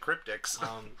Sharpie cryptics.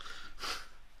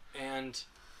 And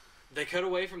they cut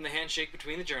away from the handshake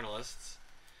between the journalists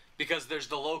because there's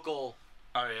the local.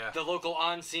 The local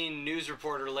on-scene news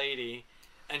reporter lady,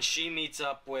 and she meets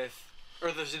up with,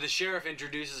 or the sheriff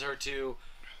introduces her to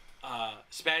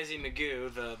Spazzy Magoo,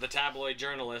 the tabloid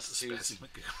journalist who's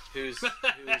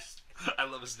I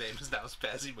love his name. His name is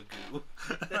Spazzy Magoo.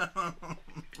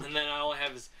 And then all I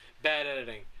have is bad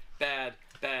editing, bad.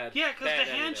 Yeah, because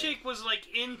the handshake was like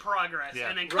in progress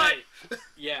and then cut. Right.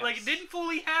 Yeah. Like it didn't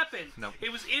fully happen. Nope.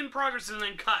 It was in progress and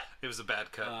then cut. It was a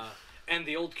bad cut. And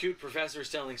the old cute professor's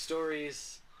telling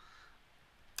stories.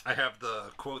 I have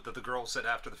the quote that the girl said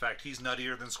after the fact. He's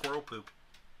nuttier than squirrel poop.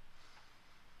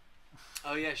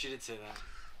 Oh yeah, she did say that.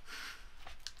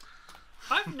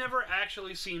 I've never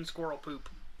actually seen squirrel poop.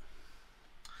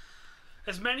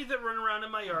 As many that run around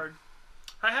in my yard,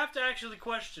 I have to actually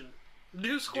question: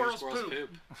 do squirrels poop? If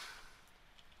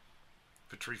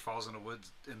a tree falls in the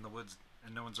woods, and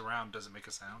no one's around, does it make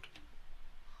a sound?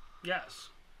 Yes.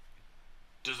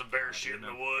 Does a bear shit in the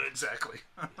woods? Exactly.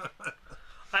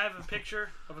 I have a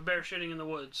picture of a bear shitting in the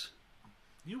woods.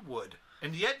 You would.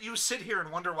 And yet you sit here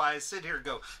and wonder why I sit here and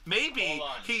go, maybe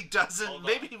he doesn't,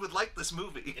 maybe he would like this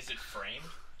movie. Is it framed?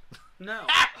 No.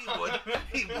 He would.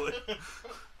 He would.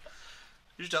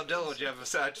 You should tell Dylan what you have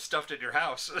stuffed in your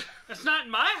house. It's not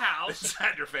in my house. It's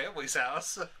at your family's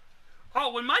house.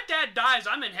 Oh, when my dad dies,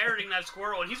 I'm inheriting that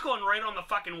squirrel, and he's going right on the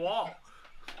fucking wall.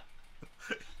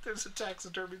 There's a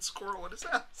taxidermied squirrel in his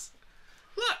house.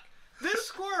 Look, this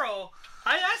squirrel,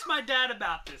 I asked my dad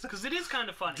about this, because it is kind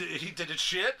of funny. Did it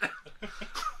shit?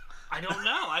 I don't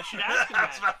know. I should ask him that. I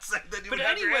was about to say, then you would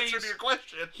have your answer to your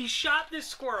question. He shot this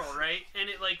squirrel, right?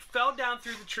 And it, like, fell down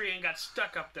through the tree and got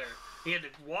stuck up there. He had to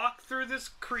walk through this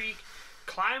creek,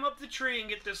 climb up the tree, and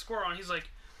get this squirrel. And he's like,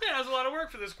 man, that was a lot of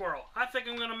work for this squirrel. I think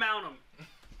I'm going to mount him.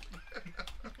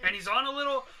 And he's on a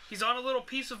little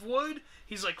piece of wood.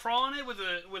 He's like crawling it with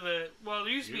a well,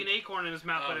 there used to be an acorn in his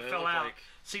mouth, but it fell out. Like...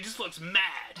 So he just looks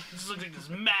mad. He just looks like this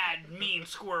mad, mean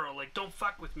squirrel. Like, don't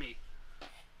fuck with me.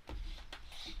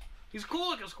 He's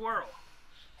cool like a squirrel.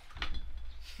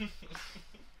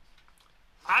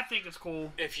 I think it's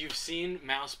cool. If you've seen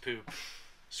mouse poop,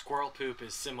 squirrel poop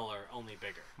is similar, only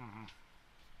bigger. Mm-hmm.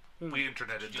 We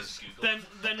interneted this. Then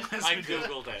I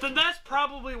googled it. Then that's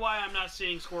probably why I'm not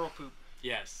seeing squirrel poop.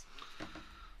 Yes.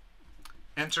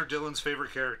 Enter Dylan's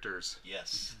favorite characters.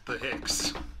 Yes. The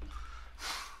Hicks.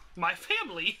 My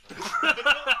family.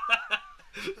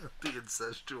 The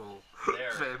incestual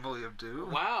family of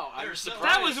doom. Wow, I was surprised.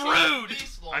 That was rude.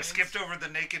 I skipped over the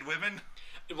naked women.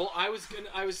 Well,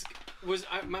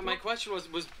 my question was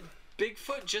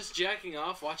Bigfoot just jacking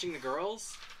off watching the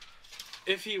girls?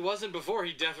 If he wasn't before,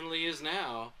 he definitely is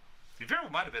now. He very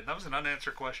well might have been. That was an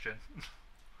unanswered question.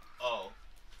 Oh.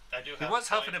 I do have he was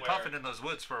huffing and puffing in those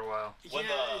woods for a while.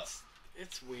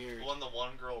 It's weird. When the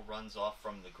one girl runs off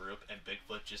from the group and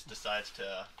Bigfoot just decides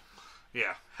to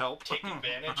help. Take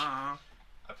advantage. I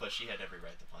put she had every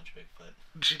right to punch Bigfoot.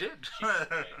 She did.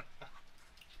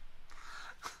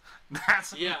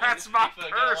 That's my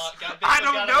purse. I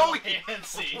don't know you.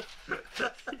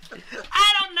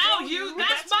 I don't know you.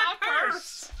 That's my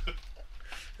purse.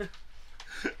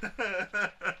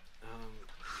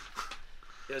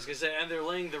 I was gonna say, and they're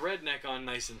laying the redneck on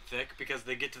nice and thick because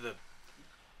they get to the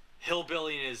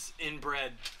hillbilly and his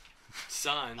inbred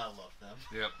son. I love them.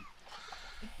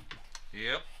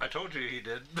 Yep. I told you he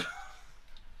did.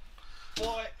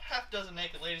 Boy, half dozen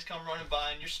naked ladies come running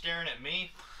by and you're staring at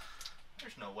me.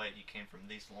 There's no way you came from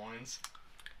these loins.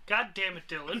 God damn it,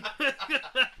 Dylan.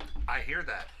 I hear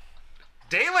that.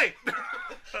 Daily!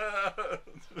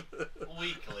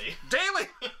 Weekly. Daily!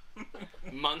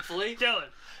 Monthly?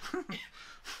 Dylan.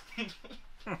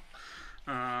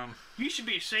 should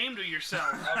be ashamed of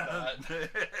yourself. I'm not.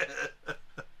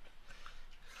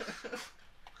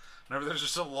 Whenever there's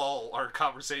just a lull or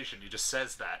conversation, he just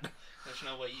says that. There's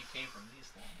no way you came from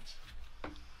these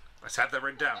lines. I just had that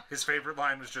written down. His favorite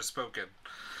line was just spoken.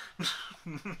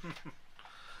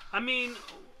 I mean,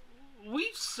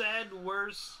 we've said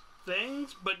worse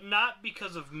things, but not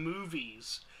because of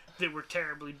movies that were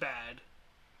terribly bad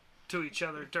to each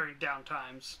other during down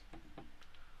times.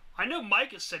 I know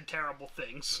Mike has said terrible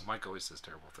things. Mike always says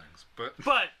terrible things, but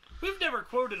we've never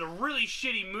quoted a really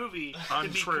shitty movie to be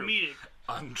Untrue. comedic.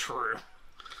 Untrue.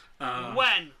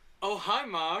 When? Oh, hi,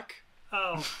 Mark.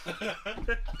 Oh.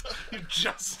 You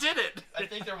just did it I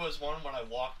think there was one when I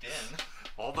walked in.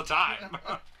 all the time.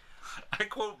 I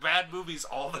quote bad movies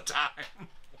all the time.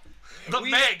 The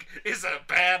Meg is a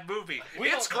bad movie.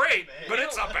 It's don't- great, Meg. but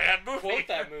it's a bad movie. Quote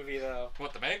that movie, though.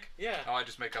 What, the Meg? Yeah. Oh, I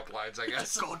just make up lines, I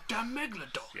guess. Goddamn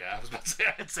Megalodon. Yeah, I was about to say,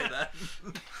 I'd say that.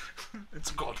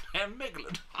 It's a goddamn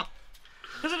Megalodon.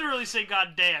 Doesn't really say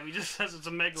goddamn. He just says it's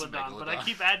a megalodon, but I megalodon.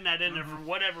 keep adding that in there for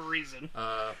whatever reason.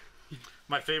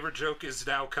 My favorite joke is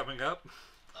now coming up.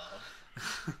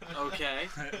 Okay.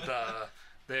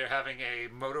 They're having a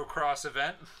motocross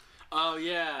event, Oh,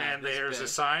 yeah. and this there's a bit.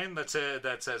 sign that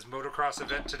says motocross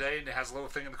event today, and it has a little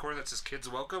thing in the corner that says kids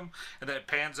welcome, and then it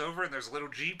pans over, and there's a little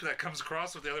Jeep that comes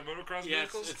across with the other motocross Yeah,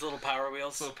 vehicles. it's little Power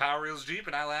Wheels. Little Power Wheels Jeep,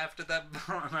 and I laughed at that.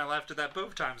 And I laughed at that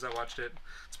both times I watched it.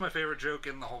 It's my favorite joke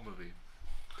in the whole movie.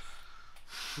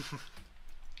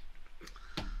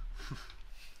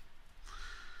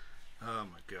 Oh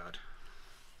my god.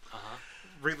 Uh-huh.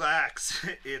 Relax.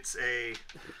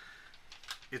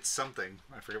 It's something.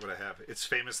 I forget what I have. It's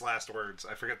famous last words.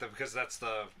 I forget that because that's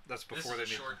This before is they a need.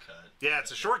 shortcut. Yeah,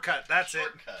 it's a shortcut. That's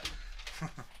Shortcut. it.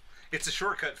 It's a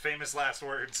shortcut. Famous last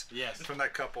words. Yes. From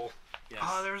that couple. Yes.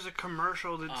 Oh, there was a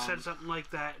commercial that said something like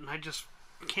that, and I just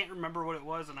can't remember what it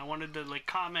was, and I wanted to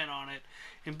comment on it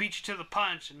and beat you to the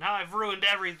punch, and now I've ruined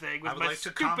everything with I would my like to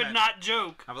stupid comment. not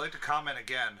joke. I would like to comment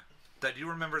again that you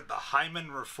remembered the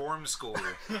Hyman Reform School,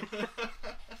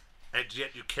 and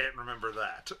yet you can't remember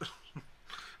that.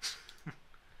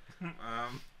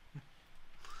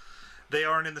 They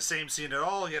aren't in the same scene at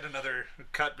all. Yet another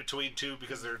cut between two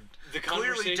because they're The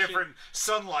clearly conversation- different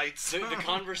sunlights. The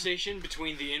conversation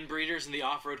between the inbreeders and the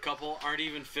off-road couple aren't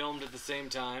even filmed at the same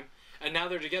time, and now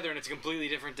they're together and it's a completely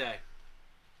different day.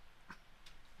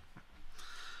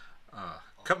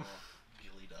 Come,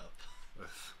 Gillied up.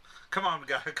 come on,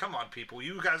 guys! Come on, people!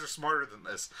 You guys are smarter than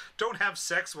this. Don't have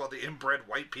sex while the inbred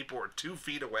white people are 2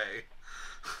 feet away.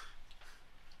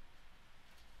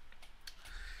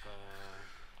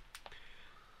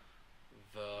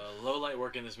 The low light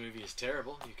work in this movie is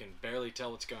terrible. You can barely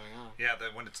tell what's going on. Yeah,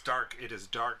 that when it's dark, it is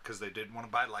dark because they didn't want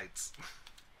to buy lights.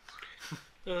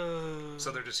 So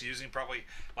they're just using probably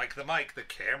like the mic, the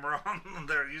camera.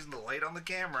 They're using the light on the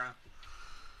camera.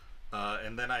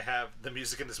 And then I have the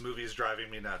music in this movie is driving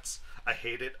me nuts. I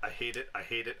hate it. I hate it. I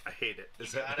hate it. I hate it. You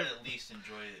gotta at least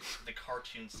enjoy the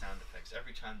cartoon sound effects.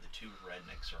 Every time the two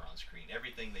rednecks are on screen,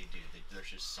 everything they do,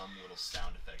 there's just some little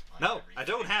sound effect on No, everything. I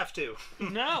don't have to.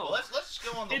 No. Well, let's just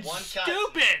go on the It's one guy.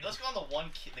 stupid! Let's go on the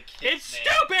one kid. The kid's It's name.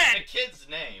 stupid! The kid's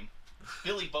name,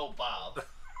 Billy Bo Bob.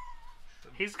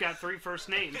 He's got 3 first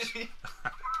names.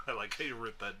 I like how you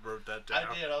wrote that down.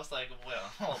 I did. I was like, well,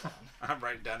 hold on. I'm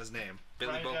writing down his name.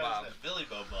 Billy Right Bo now, Bob. it's Billy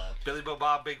Bo Bob. Billy Bo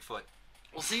Bob Bigfoot.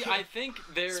 Well, see, I think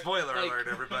they're Spoiler like, alert,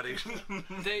 everybody.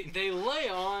 They lay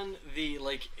on the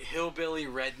hillbilly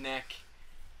redneck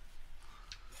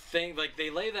thing, like they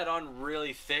lay that on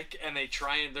really thick, and they're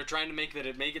trying to make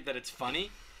it that it's funny,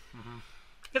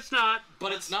 It's not.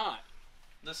 but it's not.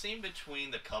 The scene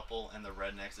between the couple and the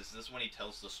rednecks, is this when he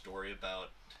tells the story about...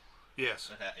 Yes.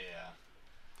 Yeah.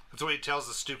 That's when he tells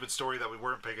the stupid story that we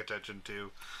weren't paying attention to.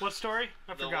 What story?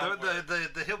 I The forgot. one-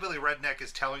 The hillbilly redneck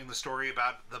is telling the story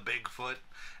about the Bigfoot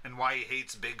and why he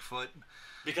hates Bigfoot.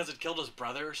 Because it killed his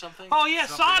brother or something? Oh, yeah,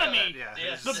 Something like sodomy. that, yeah.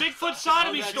 Yes. The Bigfoot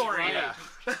sodomy that's story. right. Yeah.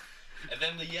 And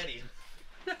then the Yeti.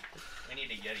 I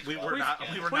need a Yeti. We spot. were not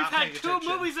Yeah. we were We've not had paying 2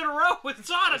 attention. movies in a row with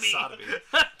sodomy. Sodomy.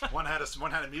 One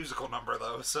had a musical number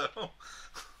though, so.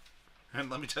 And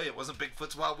let me tell you, it wasn't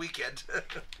Bigfoot's Wild Weekend.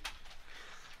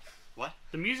 What?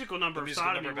 The musical number The of musical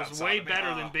sodomy number was about way sodomy.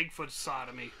 better than Bigfoot's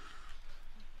sodomy.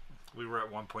 We were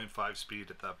at 1.5 speed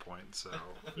at that point, so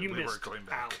You we missed weren't going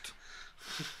back. out.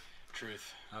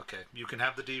 Truth. Okay, you can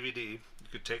have the DVD. You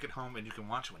could take it home and you can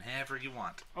watch it whenever you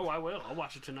want. Oh, I will. I'll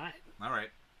watch it tonight. All right.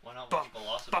 Why not Bum,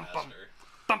 watch Velocipaster? bum, bum.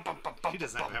 Bum, bum, bum, bum, He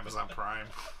doesn't have Amazon Prime.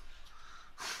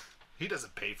 He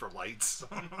doesn't pay for lights.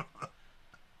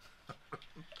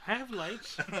 I have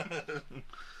lights.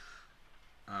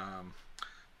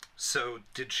 So,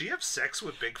 did she have sex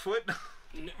with Bigfoot?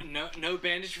 No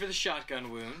bandage for the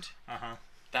shotgun wound. Uh-huh.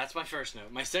 That's my first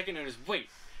note. My second note is, wait,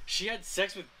 she had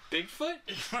sex with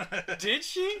Bigfoot? Did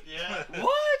she? Yeah.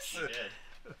 What? She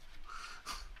did.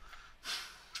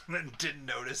 And didn't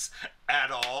notice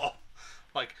at all.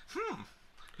 Like,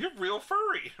 you're real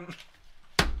furry.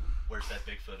 Where's that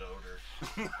Bigfoot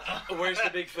odor? Where's the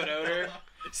Bigfoot odor?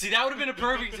 See, that would have been a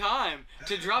perfect time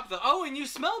to drop the, oh, and you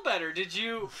smell better. Did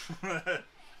you?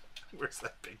 Where's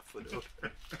that Bigfoot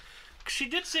odor? She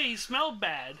did say he smelled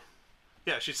bad.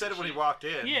 Yeah, she said it when he walked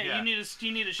in. Yeah, you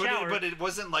need a shower. But it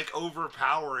wasn't like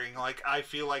overpowering. Like I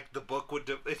feel like the book would.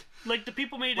 Like the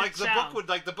people made like it the sound.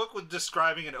 book would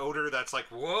describing an odor that's like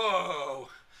whoa.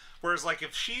 Whereas like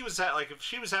if she was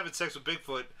having sex with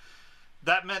Bigfoot,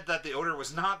 that meant that the odor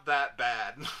was not that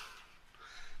bad.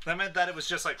 That meant that it was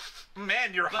just like,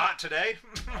 man, you're hot today.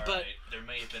 All But- right, there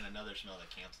may have been another smell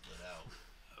that canceled it out.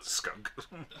 Skunk.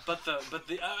 But the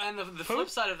flip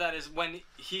side of that is when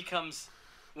he comes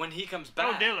back.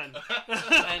 Oh, Dylan.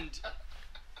 And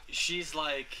she's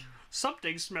like,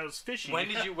 Something smells fishy.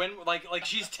 like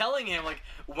she's telling him like,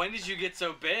 when did you get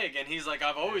so big? And he's like,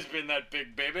 I've always been that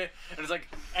big, baby. And it's like,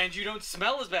 and you don't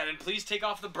smell as bad. And please take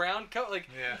off the brown coat. Like,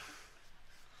 Yeah.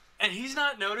 and he's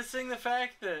not noticing the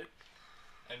fact that.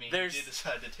 I mean, There's- he did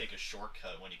decide to take a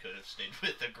shortcut when he could have stayed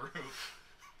with the group.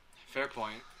 Fair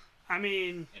point. I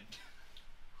mean, And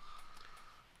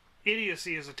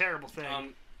idiocy is a terrible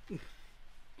thing.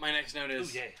 My next note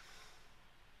is, Ooh, yay.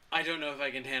 I don't know if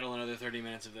I can handle another 30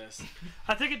 minutes of this.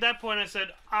 I think at that point I said,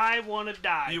 I want to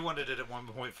die. You wanted it at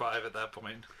 1.5 at that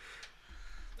point.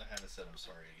 I haven't said I'm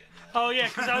sorry again yet. Oh, yeah,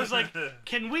 because I was like,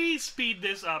 can we speed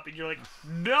this up? And you're like,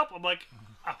 nope. I'm like,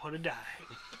 I want to die.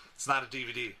 It's not a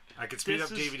DVD. I can speed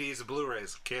This up is- DVDs and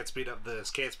Blu-rays. Can't speed up this.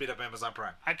 Can't speed up Amazon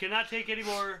Prime. I cannot take any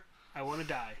more. I want to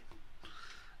die.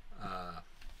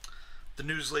 The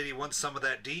news lady wants some of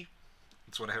that D.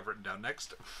 That's what I have written down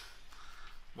next.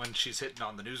 When she's hitting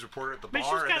on the news reporter at the But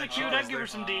bar. she's and kind then of she cute. goes I'd give her there.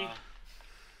 some D.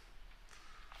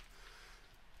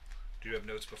 Do you have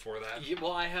notes before that?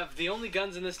 Well, I have the only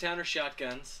guns in this town are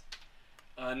shotguns.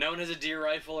 No one has a deer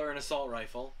rifle or an assault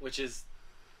rifle, which is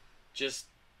just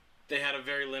they had a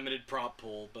very limited prop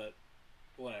pool, but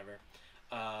whatever.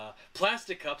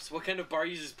 Plastic cups. What kind of bar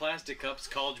uses plastic cups?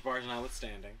 College bars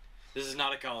notwithstanding. This is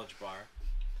not a college bar.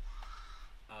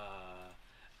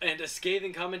 And a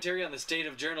scathing commentary on the state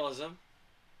of journalism.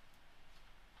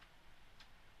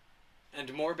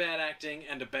 And more bad acting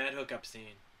and a bad hookup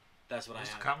scene. That's what It's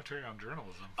a I have. commentary on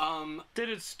journalism. That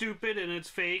it's stupid and it's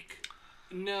fake.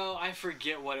 No, I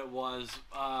forget what it was.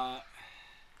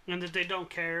 And that they don't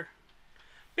care.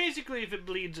 Basically, if it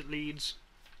bleeds, it leads.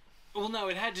 Well, no,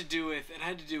 it had to do with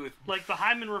Like the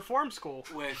Hyman Reform School.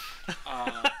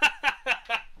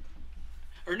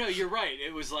 or no, you're right.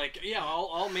 It was like, yeah,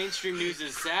 all mainstream news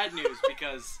is sad news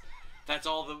because that's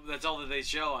all that they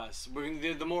show us.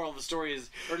 The moral of the story is,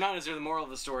 or not necessarily the moral of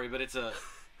the story, but it's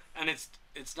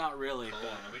not really. Hold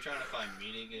on, are we trying to find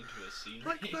meaning into a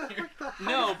scenery?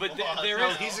 No, but there No,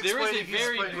 is he's there is a explaining- he's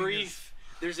very explaining brief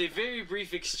there's a very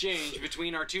brief exchange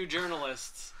between our two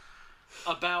journalists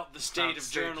about the state of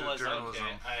journalism. Okay,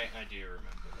 I do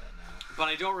remember that now. But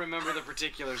I don't remember the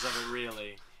particulars of it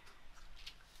really.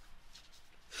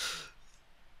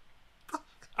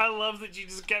 I love that you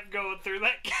just kept going through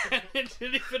that and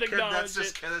didn't even acknowledge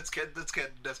it.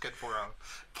 That's good for him.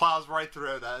 Plows right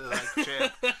through that like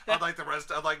champ.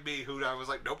 Unlike me, who I was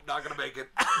like, nope, not gonna make it.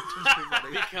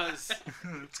 Because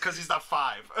It's because he's not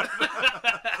 5.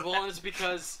 well, it's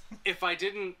because if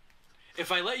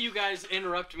I let you guys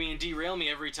interrupt me and derail me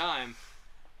every time,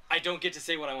 I don't get to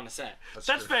say what I want to say. That's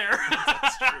true. fair.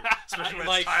 That's true. Especially when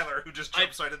Like, it's Tyler who just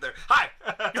jumps right in there. Hi.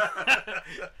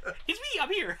 It's me. I'm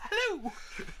here. Hello.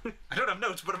 I don't have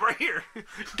notes, but I'm right here.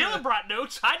 Dylan brought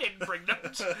notes. I didn't bring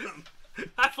notes.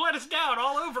 I've let us down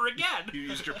all over again. You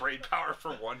used your brain power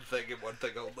for one thing and one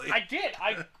thing only. I did.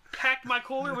 I packed my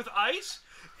cooler with ice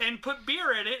and put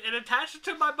beer in it and attached it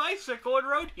to my bicycle and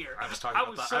rode here. I was talking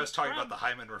about the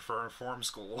Hyman Reform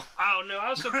School. Oh no, I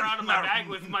was so proud of my bag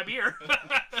with my beer.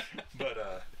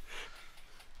 But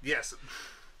yes.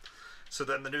 So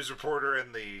then the news reporter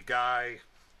and the guy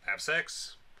have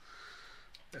sex.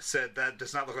 Said that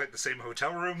does not look like the same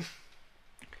hotel room.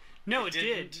 No, It it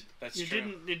didn't. did. That's it true.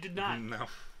 didn't. It did not. No.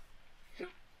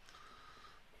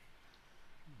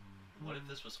 What if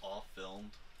this was all filmed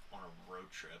on a road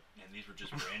trip, and these were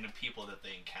just random people that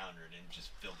they encountered, and just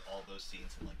filmed all those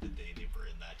scenes in like the day they were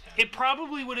in that town? It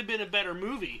probably would have been a better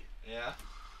movie. Yeah.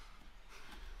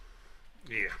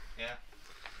 Yeah. Yeah.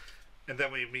 And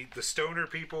then we meet the stoner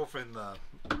people from the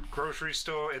grocery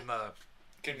store, in the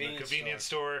Convenience convenience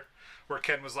store, where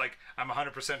Ken was like, I'm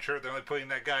 100% sure they're only putting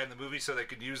that guy in the movie so they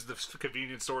could use the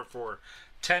convenience store for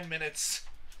 10 minutes.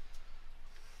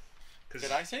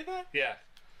 Did I say that? Yeah.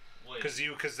 Wait.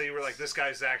 Because they were like, this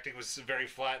guy's acting was very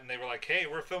flat, and they were like, hey,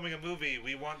 we're filming a movie,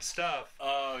 we want stuff.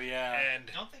 Oh, yeah. And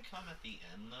Don't they come at the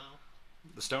end though?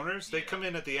 the Stoners, they come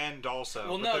in at the end also.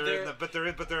 Well, but no, they're at but the.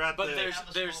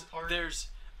 there's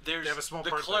They have a small the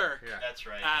part clerk there, yeah. That's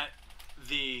right. at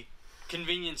the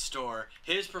convenience store.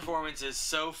 His performance is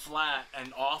so flat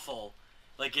and awful.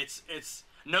 Like, it's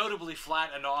notably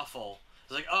flat and awful.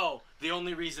 It's like, oh, the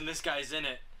only reason this guy's in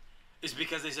it is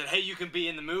because they said, hey, you can be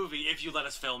in the movie if you let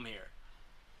us film here.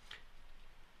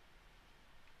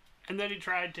 And then he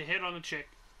tried to hit on a chick.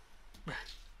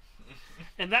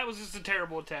 And that was just a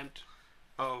terrible attempt.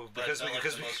 Oh, because that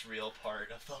was the we most real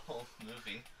part of the whole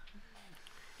movie.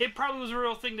 It probably was a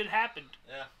real thing that happened.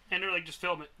 Yeah. And they're like, just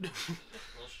film it. We'll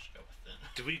just go with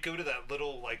it. did we go to that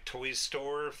little like toy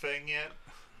store thing yet?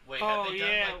 Wait, have Oh they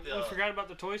yeah, done like we the... forgot about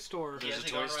the toy store. There's Has a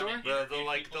he toy gone around store? and The interviewed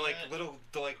like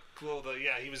people yet?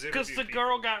 yeah, he was Because interviewing the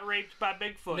girl people. got raped by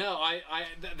Bigfoot. No, I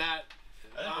think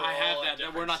we're I have all at that.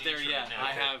 different We're not there scenes yet. right now.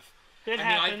 I have. It I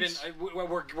happens. mean,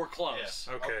 we're close.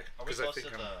 Yeah. Okay, Are we 'cause I close think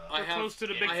to I'm- the... We're close to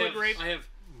the I Bigfoot rape. have.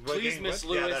 What Please, game? Miss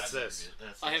What? Yeah, Lewis. that's this.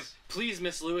 I have. Please,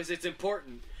 Miss Lewis. It's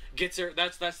important. Gets her.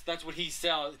 That's what he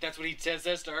says. That's what he says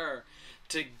to her,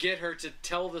 to get her to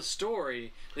tell the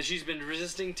story that she's been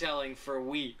resisting telling for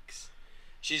weeks.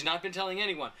 She's not been telling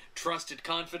anyone. Trusted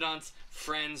confidants,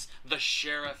 friends, the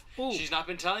sheriff. Ooh. She's not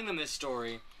been telling them this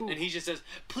story. And he just says,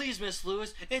 please, Miss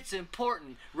Lewis, it's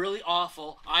important. Really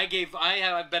awful. I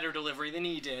have a better delivery than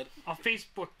he did. I'll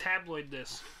Facebook tabloid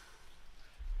this.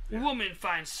 Woman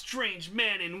finds strange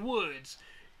man in woods.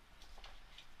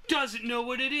 Doesn't know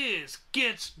what it is.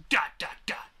 Gets ...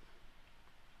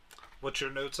 What's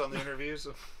your notes on the interviews?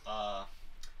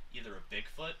 Either a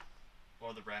Bigfoot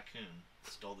or the raccoon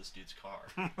stole this dude's car.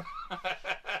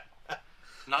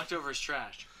 Knocked over his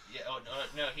trash. Yeah,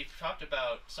 no, he talked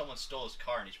about someone stole his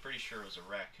car and he's pretty sure it was a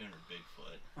raccoon or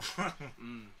Bigfoot.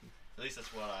 At least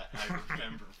that's what I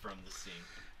remember from the scene.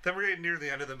 Then we're getting near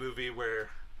the end of the movie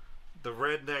where the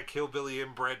redneck hillbilly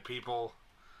inbred people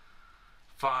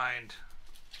find...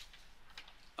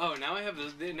 Oh, now I have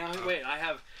I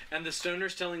have, and the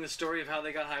stoners telling the story of how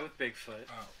they got high with Bigfoot.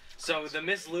 Oh. So the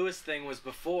Miss Lewis thing was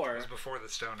before. It was before the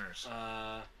Stoners.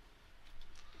 Now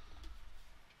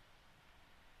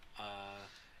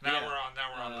Now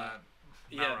we're on that.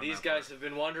 Yeah, these guys have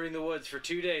been wandering the woods for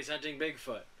 2 days hunting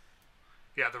Bigfoot.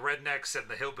 Yeah, the rednecks and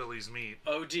the hillbillies meet.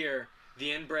 Oh dear, the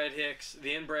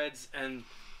inbreds and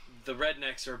the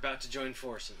rednecks are about to join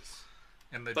forces.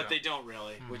 And they They don't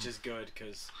really, which is good,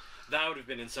 because that would have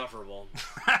been insufferable.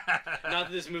 Not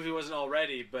that this movie wasn't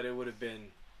already, but it would have been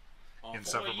awful.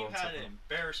 Insufferable. Boy, you had to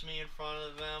embarrass me in front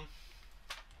of them.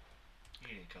 You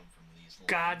didn't come from these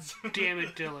God lines. damn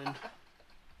it, Dylan.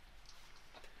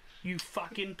 You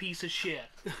fucking piece of shit.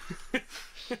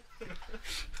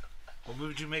 What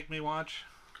movie did you make me watch?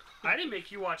 I didn't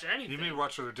make you watch anything. You made me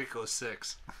watch The Ridiculous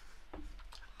Six.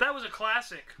 That was a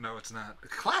classic. No, it's not. The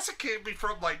classic can't be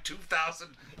from like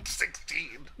 2016.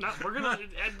 No,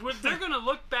 they're gonna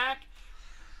look back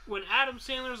when Adam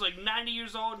Sandler's like 90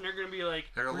 years old, and they're gonna be like,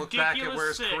 They're gonna look back at where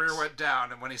his Six. career went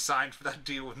down and when he signed for that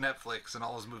deal with Netflix and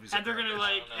all his movies. And they're gonna like, I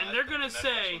don't know, and I they're think gonna the Netflix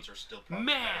say, ones are still probably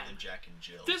man, better than Jack and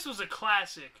Jill. this was a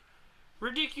classic.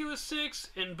 Ridiculous Six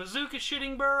and Bazooka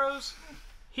Shitting Burrows.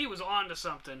 He was on to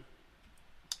something.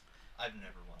 I've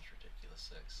never watched Ridiculous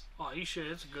Six. Oh, you should.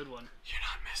 It's a good one. You're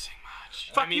not missing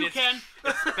much. Fuck you, Ken.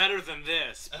 It's better than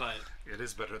this, but It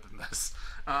is better than this.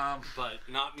 not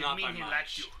by mean he much.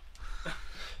 liked you.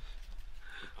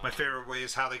 My favorite way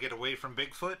is how they get away from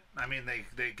Bigfoot. I mean,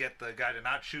 they get the guy to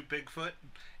not shoot Bigfoot.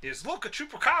 Is look a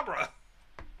chupacabra.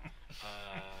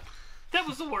 That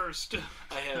was the worst.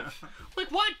 I have Like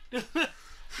what?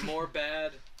 more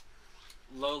bad,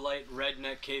 low light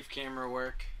redneck cave camera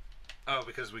work. Oh,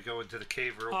 because we go into the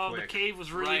cave real Oh, quick. the cave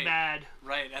was really Right. bad.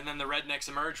 Right, and then the rednecks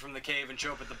emerge from the cave and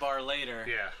show up at the bar later.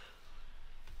 Yeah.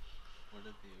 What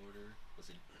did they order? Was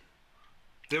it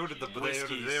They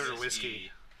ordered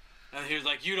whiskey. And he was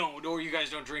like, you guys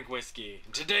don't drink whiskey.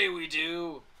 Today we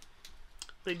do.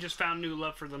 They just found new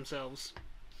love for themselves.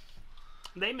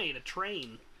 They made a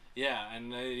train. Yeah,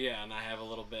 and I have a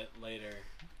little bit later.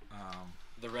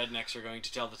 The rednecks are going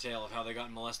to tell the tale of how they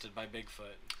got molested by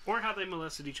Bigfoot. Or how they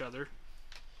molested each other.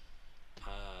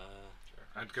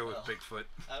 I'd go with Bigfoot.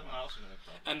 I'm also gonna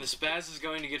call. And the Spaz is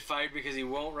going to get fired because he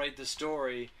won't write the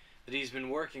story that he's been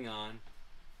working on.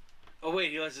 Oh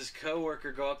wait, he lets his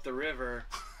coworker go up the river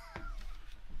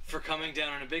for coming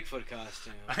down in a Bigfoot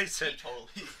costume. I said,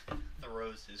 Totally.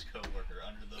 throws his coworker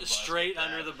under the bus. Straight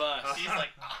under the bus. He's like,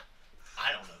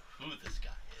 I don't know who this guy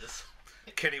is.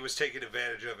 Kenny was taken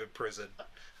advantage of in prison.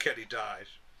 Kenny died.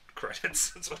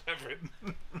 Credits. That's what I've written.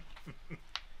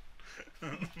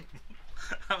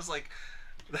 I was like,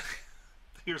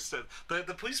 here's the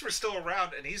police were still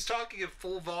around, and he's talking at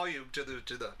full volume to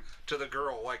the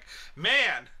girl, like,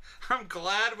 man, I'm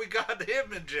glad we got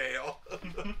him in jail.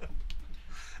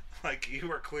 Like,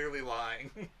 you are clearly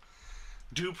lying.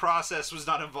 Due process was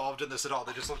not involved in this at all.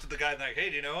 They just looked at the guy and like, hey,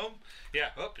 do you know him? Yeah,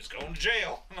 he's going to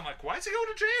jail. And I'm like, why is he going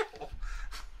to jail?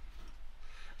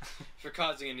 For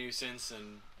causing a nuisance.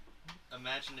 And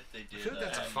imagine if they did. I feel like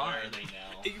that's a where fine. are they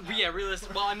now? yeah,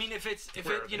 realistic. Well, I mean, if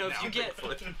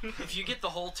you get the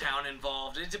whole town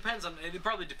involved, it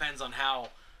probably depends on how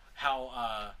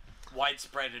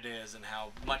widespread it is and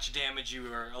how much damage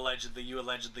you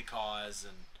allegedly cause,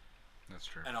 and That's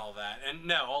true. and all that. And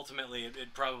no, ultimately,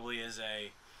 it probably is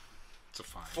It's a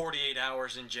fine. 48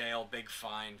 hours in jail, big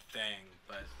fine thing.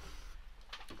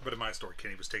 But in my story,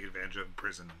 Kenny was taken advantage of in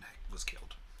prison and was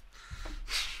killed.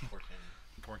 Poor Kenny.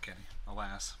 Poor Kenny,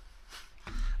 alas.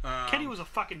 Kenny was a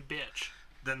fucking bitch.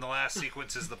 Then the last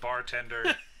sequence is the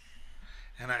bartender,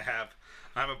 and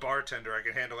I'm a bartender. I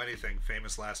can handle anything.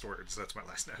 Famous last words. That's my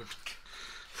last note.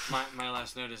 My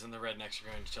last note is in the rednecks are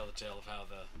going to tell the tale of how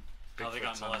they got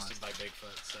Bigfoot's molested by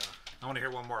Bigfoot. So I want to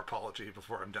hear one more apology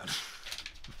before I'm done.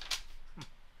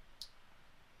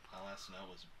 My last note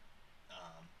was,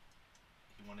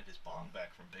 he wanted his bong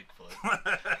back from Bigfoot.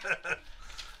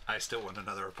 I still want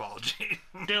another apology.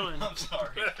 Dylan. I'm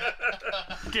sorry.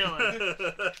 Dylan.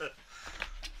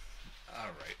 All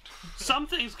right. Some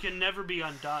things can never be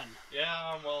undone. Yeah,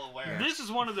 I'm well aware. This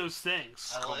is one of those things.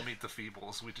 It's called Meet the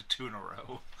Feebles. We did 2 in a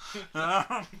row.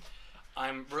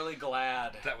 I'm really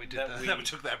glad that we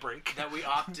took that break. That we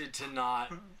opted to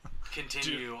not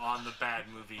continue on the bad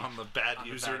movie. On the bad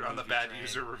user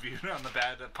review. On the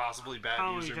possibly bad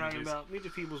How are user you talking reviews. about? Meet the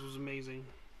Feebles was amazing.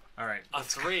 All right. A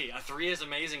 3 is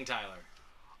amazing, Tyler.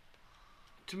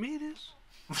 To me, it is.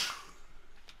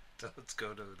 Let's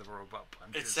go to the robot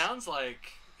punches. It sounds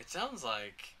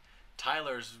like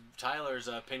Tyler's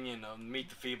opinion on Meet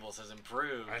the Feebles has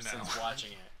improved since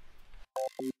watching it.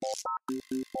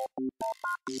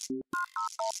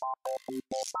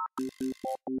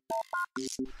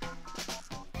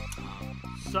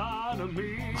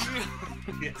 Sodomy.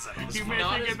 Yes, I was You may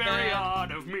Not think as it very bad.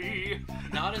 odd of me.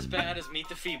 Not as bad as Meet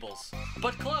the Feebles,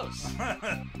 but close.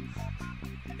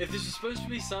 If this was supposed to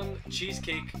be some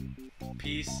cheesecake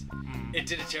piece, it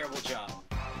did a terrible job.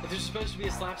 If this was supposed to be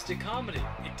a slapstick comedy,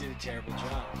 it did a terrible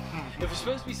job. If it was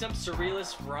supposed to be some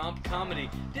surrealist romp comedy,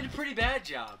 it did a pretty bad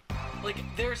job. Like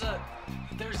there's a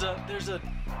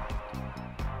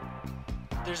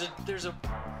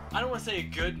I don't want to say a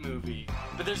good movie,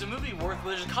 but there's a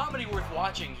comedy worth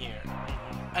watching here,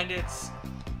 and it's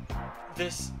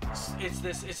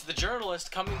the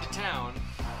journalist coming to town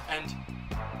and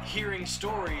hearing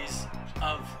stories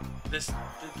of the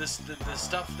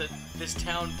stuff that this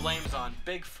town blames on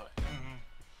Bigfoot,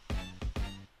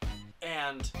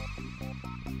 and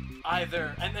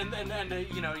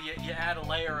you add a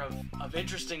layer of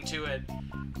interesting to it,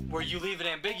 where you leave it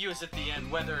ambiguous at the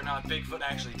end whether or not Bigfoot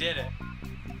actually did it,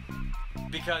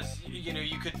 because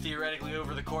you could theoretically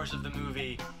over the course of the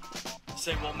movie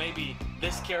say, well, maybe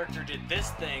this character did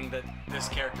this thing that this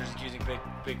character is accusing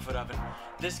Bigfoot of, and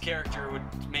this character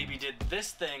maybe did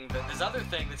this other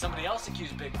thing that somebody else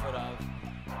accused Bigfoot of,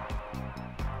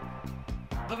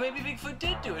 but maybe Bigfoot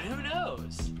did do it. Who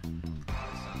knows?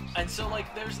 And so,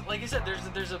 there's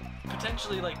a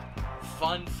potentially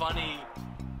fun, funny,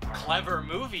 clever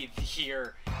movie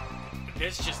here.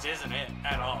 This just isn't it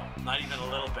at all. Not even a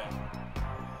little bit.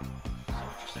 So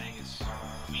what you're saying is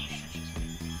we should just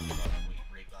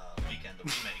make Weekend the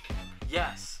remake.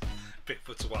 Yes.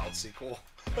 Bigfoot's Wild sequel.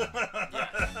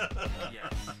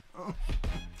 Yes.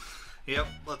 Yep,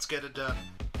 let's get it done.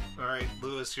 All right,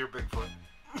 Lewis, you're Bigfoot.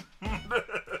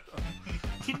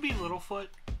 He'd be Littlefoot.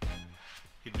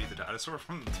 He'd be the dinosaur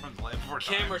from the Land Before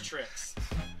Time. Camera tricks.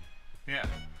 Yeah.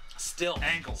 Stilts.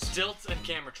 Angles. Stilts and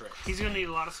camera tricks. He's gonna need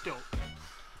a lot of stilt.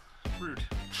 Rude.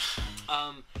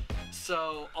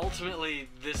 So ultimately,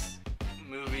 this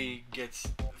movie gets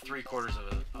 3/4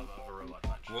 of a robot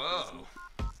punch. Whoa.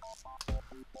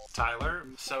 Tyler,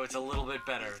 So it's a little bit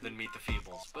better than Meet the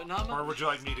Feebles, but not or much. would you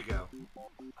like me to go?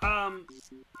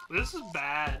 This is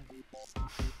bad.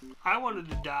 I wanted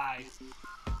to die.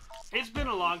 It's been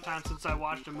a long time since I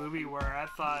watched a movie where I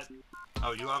thought,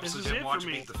 Oh, you obviously This is didn't it watch for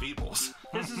me. Meet the Feebles.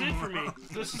 this is it for me.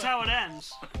 This is how it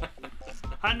ends.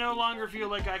 I no longer feel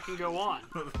like I can go on.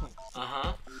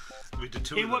 Uh-huh. We did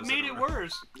two And of what those made in a it row.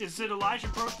 worse is that Elijah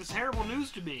broke this terrible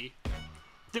news to me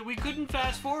that we couldn't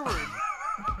fast forward.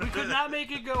 We could not make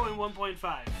it go in 1.5.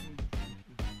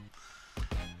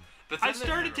 But I then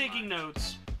started never taking mind.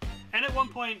 notes, and at one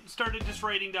point started just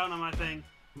writing down on my thing,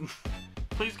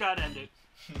 please God end it.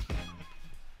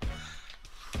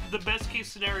 The best case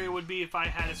scenario would be if I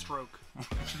had a stroke.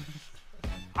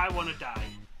 I want to die.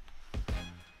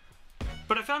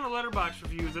 But I found a Letterboxd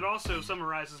review that also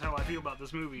summarizes how I feel about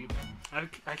this movie. I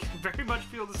very much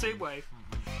feel the same way.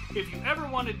 If you ever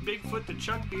wanted Bigfoot to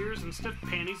chuck beers and stiff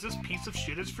panties, this piece of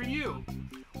shit is for you.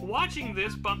 Watching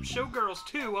this bumped Showgirls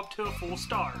 2 up to a full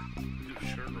star.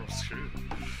 Showgirls 2.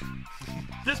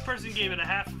 This person gave it a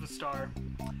half of a star.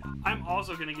 I'm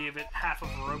also going to give it half of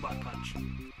a robot punch.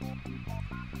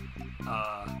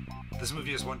 This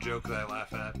movie has one joke that I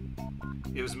laugh at.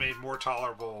 It was made more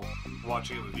tolerable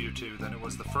watching it with you two than it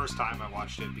was the first time I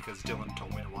watched it because Dylan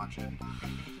told me to watch it.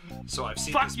 So I've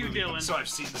seen Fuck this you, movie, Dylan. So I've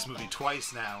seen this movie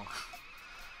twice now,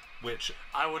 which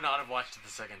I would not have watched it the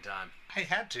second time. I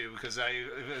had to because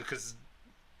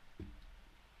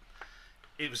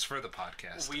it was for the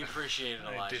podcast. We appreciate it,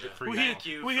 I Elijah. did it for you. Thank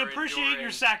you. We for appreciate enduring-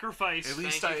 your sacrifice. At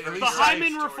least Thank you for The your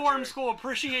Hyman torture. Reform School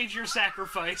appreciates your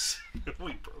sacrifice.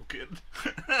 we broke it.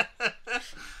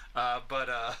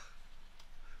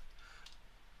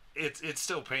 It's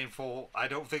still painful. I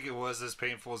don't think it was as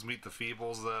painful as Meet the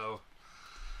Feebles though,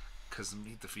 because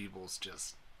Meet the Feebles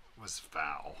just was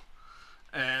foul.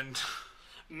 And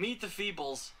Meet the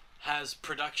Feebles has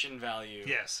production value.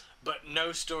 yes, But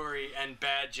no story and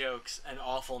bad jokes and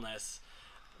awfulness.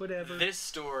 Whatever. This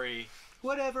story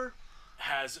Whatever.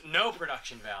 has no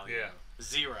production value. Yeah.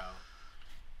 0.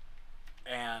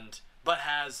 But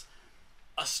has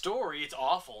a story. It's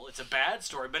awful. It's a bad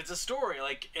story, but it's a story.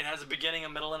 Like, it has a beginning, a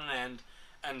middle, and an end,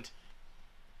 and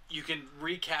you can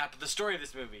recap the story of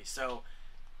this movie. So,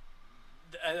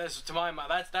 to my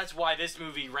mind, that's why this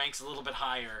movie ranks a little bit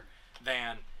higher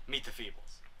than Meet the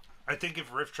Feebles. I think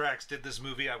if Riff Tracks did this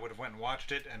movie, I would have went and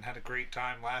watched it and had a great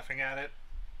time laughing at it.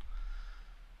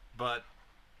 But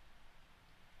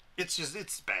it's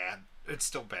bad. It's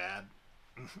still bad.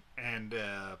 And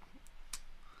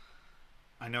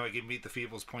I know I gave Meet the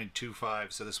Feebles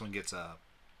 0.25, so this one gets a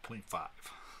 0.5.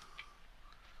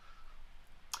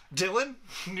 Dylan,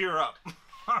 you're up.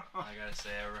 I gotta say,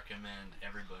 I recommend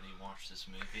everybody watch this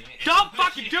movie. Don't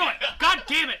fucking do it! God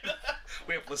damn it!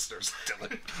 We have listeners,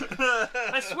 Dylan.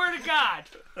 I swear to God.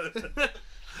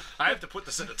 I have to put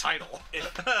this in the title.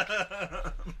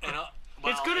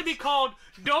 It's gonna be called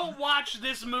 "Don't Watch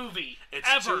This Movie." It's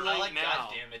Ever. too late I like now.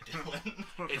 goddamn it,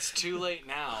 Dylan. It's too late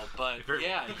now, but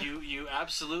yeah, you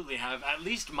absolutely have at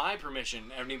least my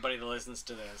permission, anybody that listens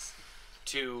to this,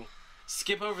 to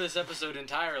skip over this episode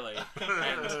entirely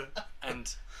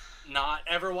and not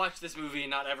ever watch this movie,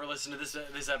 not ever listen to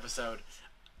this episode.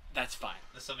 That's fine.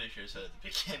 That's something you should have said at the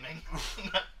beginning.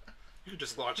 You can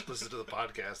just listen to the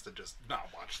podcast and just not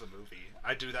watch the movie.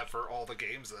 I do that for all the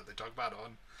games that they talk about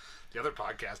on the other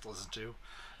podcast to listen to.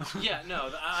 Yeah, no,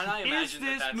 and I Is imagine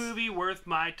this that's movie worth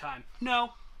my time?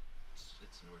 No.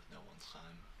 It's worth no one's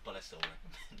time, but I still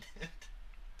recommend it.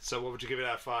 So what would you give it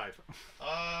out of 5?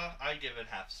 I'd give it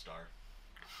half a star.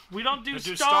 We don't do, We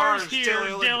do stars, stars, here,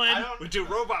 Dylan. Dylan. We do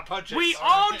robot punches. We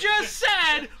all just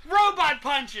said robot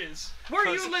punches. Were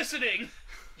you listening?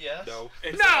 Yes. No.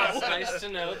 it's No! nice to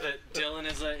know that Dylan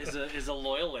is a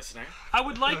loyal listener. I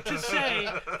would like to say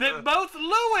that both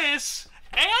Lewis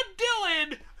and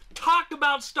Dylan talk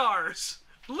about stars.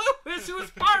 Lewis, who is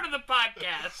part of the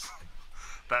podcast.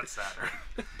 That's sadder.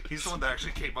 He's the one that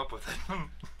actually came up with it.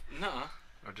 No.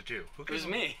 Or did you? Who It was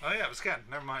came- me. Oh yeah, it was Ken.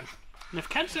 Never mind. And if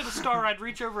Ken said a star, I'd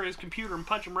reach over his computer and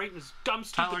punch him right in his dumb,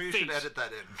 stupid Tyler, you face. should edit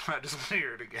that in. I just want to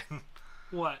hear it again.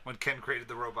 What? When Ken created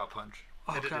the robot punch.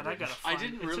 Oh Edited God, I it. gotta I find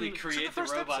didn't it's really in- create the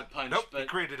first robot episode. punch, Nope, he but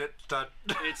created it. Done.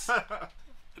 it's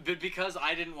but because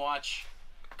I didn't watch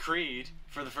Creed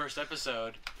for the first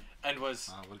episode and was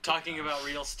what a good talking time. about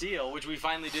Real Steel, which we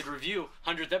finally did review.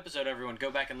 100th episode, everyone, go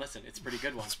back and listen. It's a pretty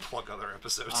good one. Let's plug other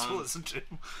episodes to listen to.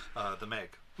 The Meg.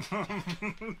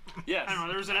 Yes. I don't know.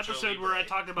 There was an Nacho episode where I Libre.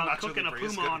 talked about Nacho cooking a Libre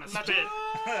is puma good. on a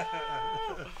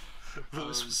spit.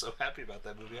 Lewis was so happy about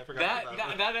that movie. I forgot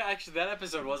about That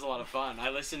episode was a lot of fun. I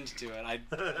listened to it.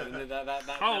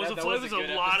 Oh, it was a good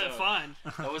lot of episode. fun.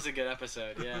 That was a good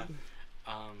episode. Yeah.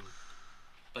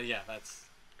 But yeah, that's.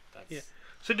 Yeah.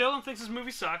 So Dylan thinks this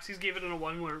movie sucks. He's gave it a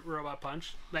 1 robot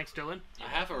punch. Thanks, Dylan. I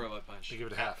have a robot punch. You give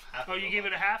it a half. Oh, you gave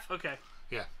it a half? Okay.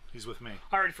 Yeah. He's with me.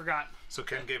 I already forgot. So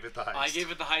Ken gave it the highest. I gave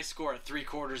it the high score at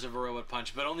 3/4 of a robot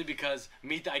punch, but only because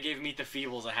I gave Meet the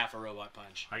Feebles a half a robot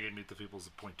punch. I gave Meet the Feebles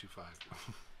a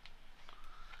 0.25.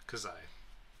 Because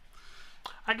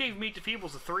I gave Meet the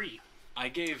Feebles a 3. I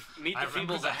gave Meet the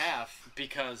remember Feebles a that. half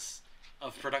because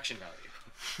of production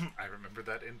value. I remember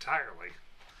that entirely.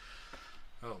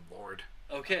 Oh, Lord.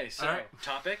 Okay, so, All right.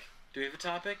 topic? Do we have a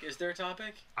topic? Is there a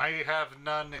topic? I have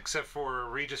none except for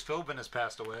Regis Philbin has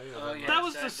passed away. Oh, yeah. That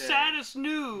was sad the day. saddest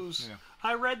news Yeah.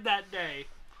 I read that day.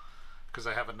 Because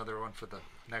I have another one for the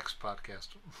next podcast.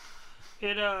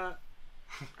 It I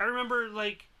remember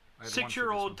like I had one for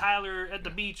 6-year-old this one. Tyler at the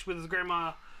beach with his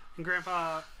grandma and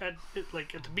grandpa at the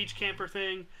beach camper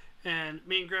thing, and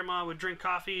me and grandma would drink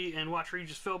coffee and watch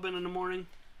Regis Philbin in the morning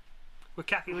with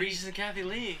Kathy Lee. Regis and Kathy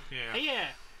Lee. Yeah.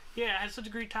 Yeah, I had such a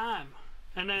great time.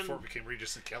 And then Before it became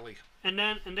Regis and Kelly. and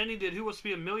then he did Who Wants to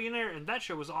Be a Millionaire, and that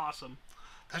show was awesome.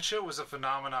 That show was a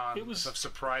phenomenon It was- of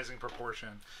surprising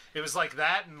proportion. It was like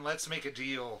that and Let's Make a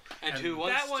Deal. And Who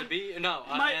Wants that one- to Be... No,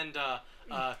 my- and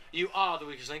You Are the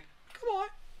Weakest Link. Come on.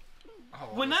 Oh,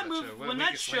 what When was that movie, show? when that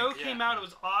Weakest show Link? came Yeah. out, it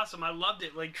was awesome. I loved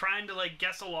it. Like trying to like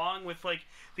guess along with like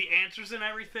the answers and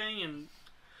everything, and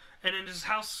then just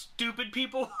how stupid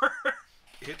people were.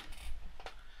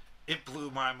 It blew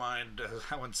my mind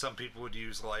when some people would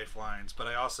use lifelines, but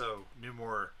I also knew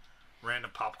more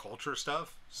random pop culture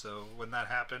stuff. So when that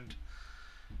happened,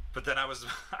 but then I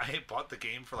bought the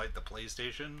game for like the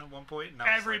PlayStation at one point, and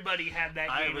I was Everybody had that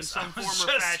I game was- in I some was form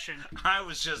or just- fashion. I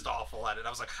was just awful at it. I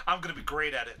was like, I'm gonna be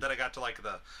great at it. Then I got to like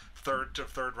the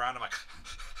third round. I'm like,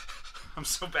 I'm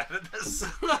so bad at this.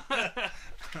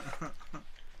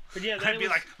 But yeah, I'd be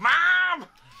like, Mom,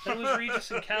 that was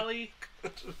Regis and Kelly.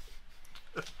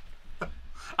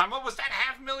 I'm almost at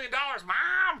 $500,000,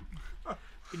 Mom. But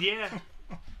yeah,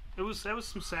 that was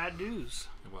some sad news.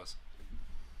 It was.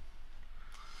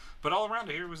 But all around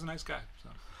here was a nice guy. So.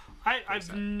 I've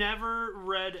sad. never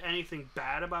read anything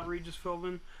bad about Regis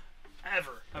Philbin,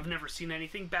 ever. I've never seen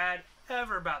anything bad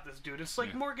ever about this dude. It's like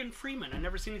Yeah. Morgan Freeman. I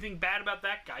never seen anything bad about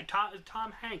that guy.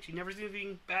 Tom Hanks. You never seen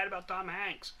anything bad about Tom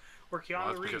Hanks or Keanu Well,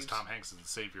 that's Reeves. because Tom Hanks is the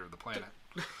savior of the planet.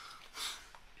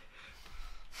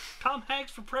 Tom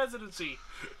Hanks for presidency.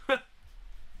 I'd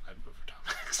vote for Tom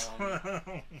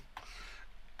Hanks.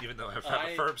 Even though I've had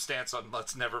a firm stance on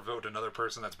let's never vote another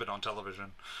person that's been on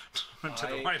television into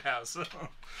the White House.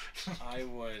 I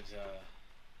would.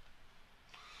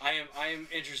 I am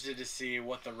interested to see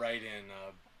what the write-in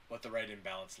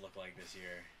ballots look like this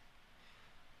year.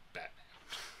 Batman.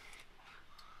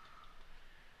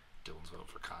 Dylan's vote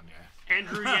for Kanye.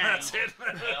 Andrew Yang. That's it.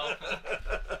 Hell.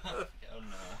 Oh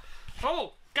no.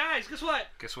 Oh, guys, guess what?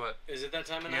 Guess what? Is it that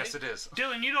time of night? Yes, it is.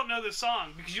 Dylan, you don't know this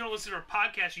song because you don't listen to our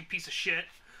podcast, you piece of shit.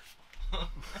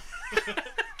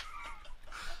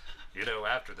 You know,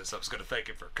 after this, I was going to thank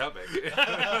him for coming.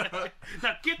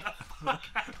 Now get the fuck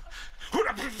out.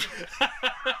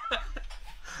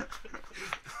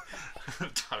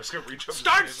 I was going to reach over.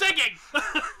 Start and- singing!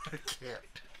 I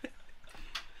can't.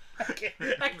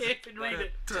 I can't even read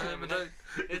it. Time of night.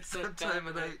 It's that time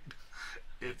of night.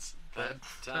 It's that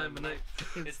time of night.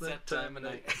 It's that time of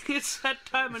night. It's that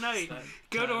time of night.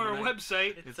 Go to our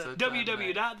website, It's that time of night.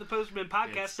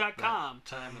 www.thepostermenpodcast.com.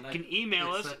 Time of You night. can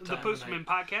email us, It's that time of night.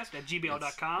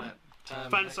 thepostermenpodcast@gmail.com. That time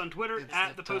of Find us night. on Twitter It's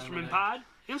at that The time of Posterman night. Pod,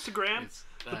 Instagram, It's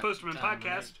The that Posterman time of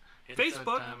Podcast, night. It's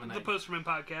Facebook, that time of The night. Posterman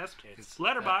Podcast, It's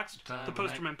Letterboxd, that time The of night.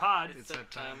 Posterman Pod, It's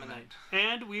that time of night.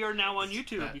 and we are now on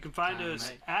YouTube. that You can find time of us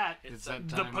night. at It's that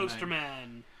The time of night.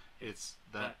 Posterman. It's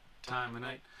That time of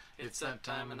night. It's that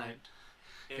time of night.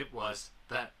 It was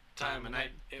that time of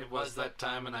night. It was that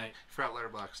time of night. Forgot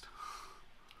Letterboxd.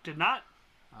 Did not.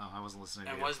 Oh, I wasn't listening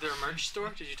to And you. was there a merch store?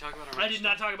 Did you talk about a merch I did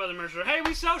not talk about the merger. Hey,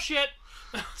 we sell shit!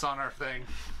 It's on our thing.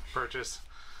 Purchase.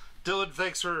 Dylan,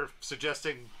 thanks for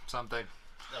suggesting something.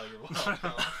 No, you're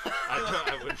welcome.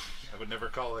 I would never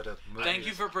call it a movie. Thank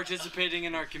you for participating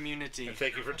in our community. And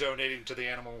thank you for donating to the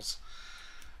animals.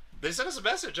 They sent us a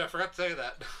message. I forgot to tell you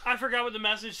that. I forgot what the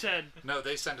message said. No,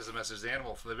 they sent us a message. The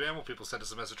animal people sent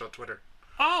us a message on Twitter.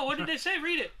 Oh, what did they say?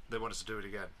 Read it. They want us to do it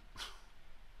again.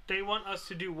 They want us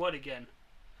to do what again?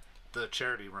 The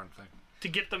charity run thing. To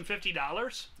get them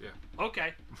 $50? Yeah.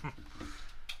 Okay.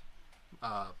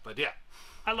 But yeah.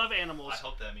 I love animals. I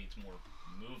hope that means more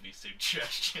movie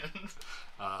suggestions.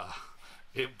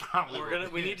 It probably will be.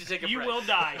 We need to take a You break. will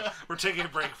die. We're taking a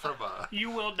break from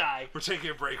You will die. we're taking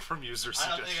a break from user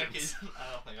I don't suggestions.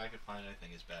 think I could find anything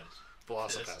as bad as.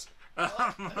 Velocipaster.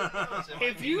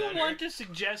 If you want to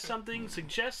suggest something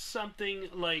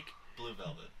like Blue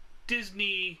Velvet.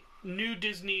 new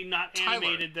Disney, not Tyler,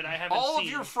 animated that I haven't All seen.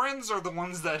 of your friends are the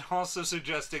ones that also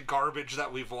suggested garbage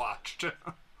that we've watched.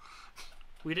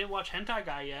 We didn't watch Hentai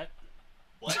Guy yet.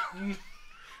 What?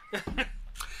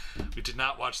 We did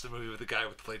not watch the movie with the guy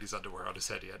with the lady's underwear on his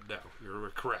head yet. No, you were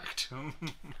correct.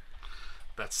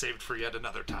 That's saved for yet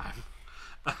another time.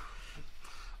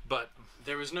 But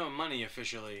there was no money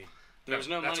officially. There was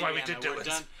no that's money. That's why we did do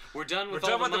it. We're done with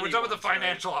we're all done the with money. We're done with the ones,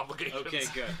 financial right? obligations. Okay,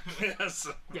 good. Yes.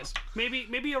 Yes.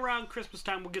 Maybe around Christmas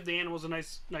time we'll give the animals a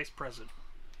nice present.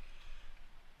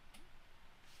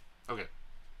 Okay.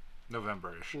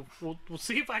 November-ish. We'll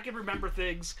see if I can remember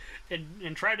things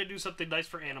and try to do something nice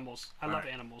for animals. I love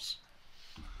animals.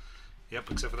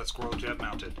 Yep, except for that squirrel you have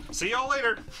mounted. See y'all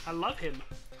later. I love him.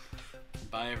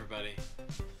 Bye, everybody.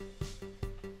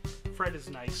 Fred is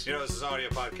nice. You know, this is an audio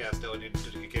podcast, Dylan.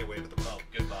 You can't wait to the Oh,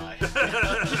 goodbye.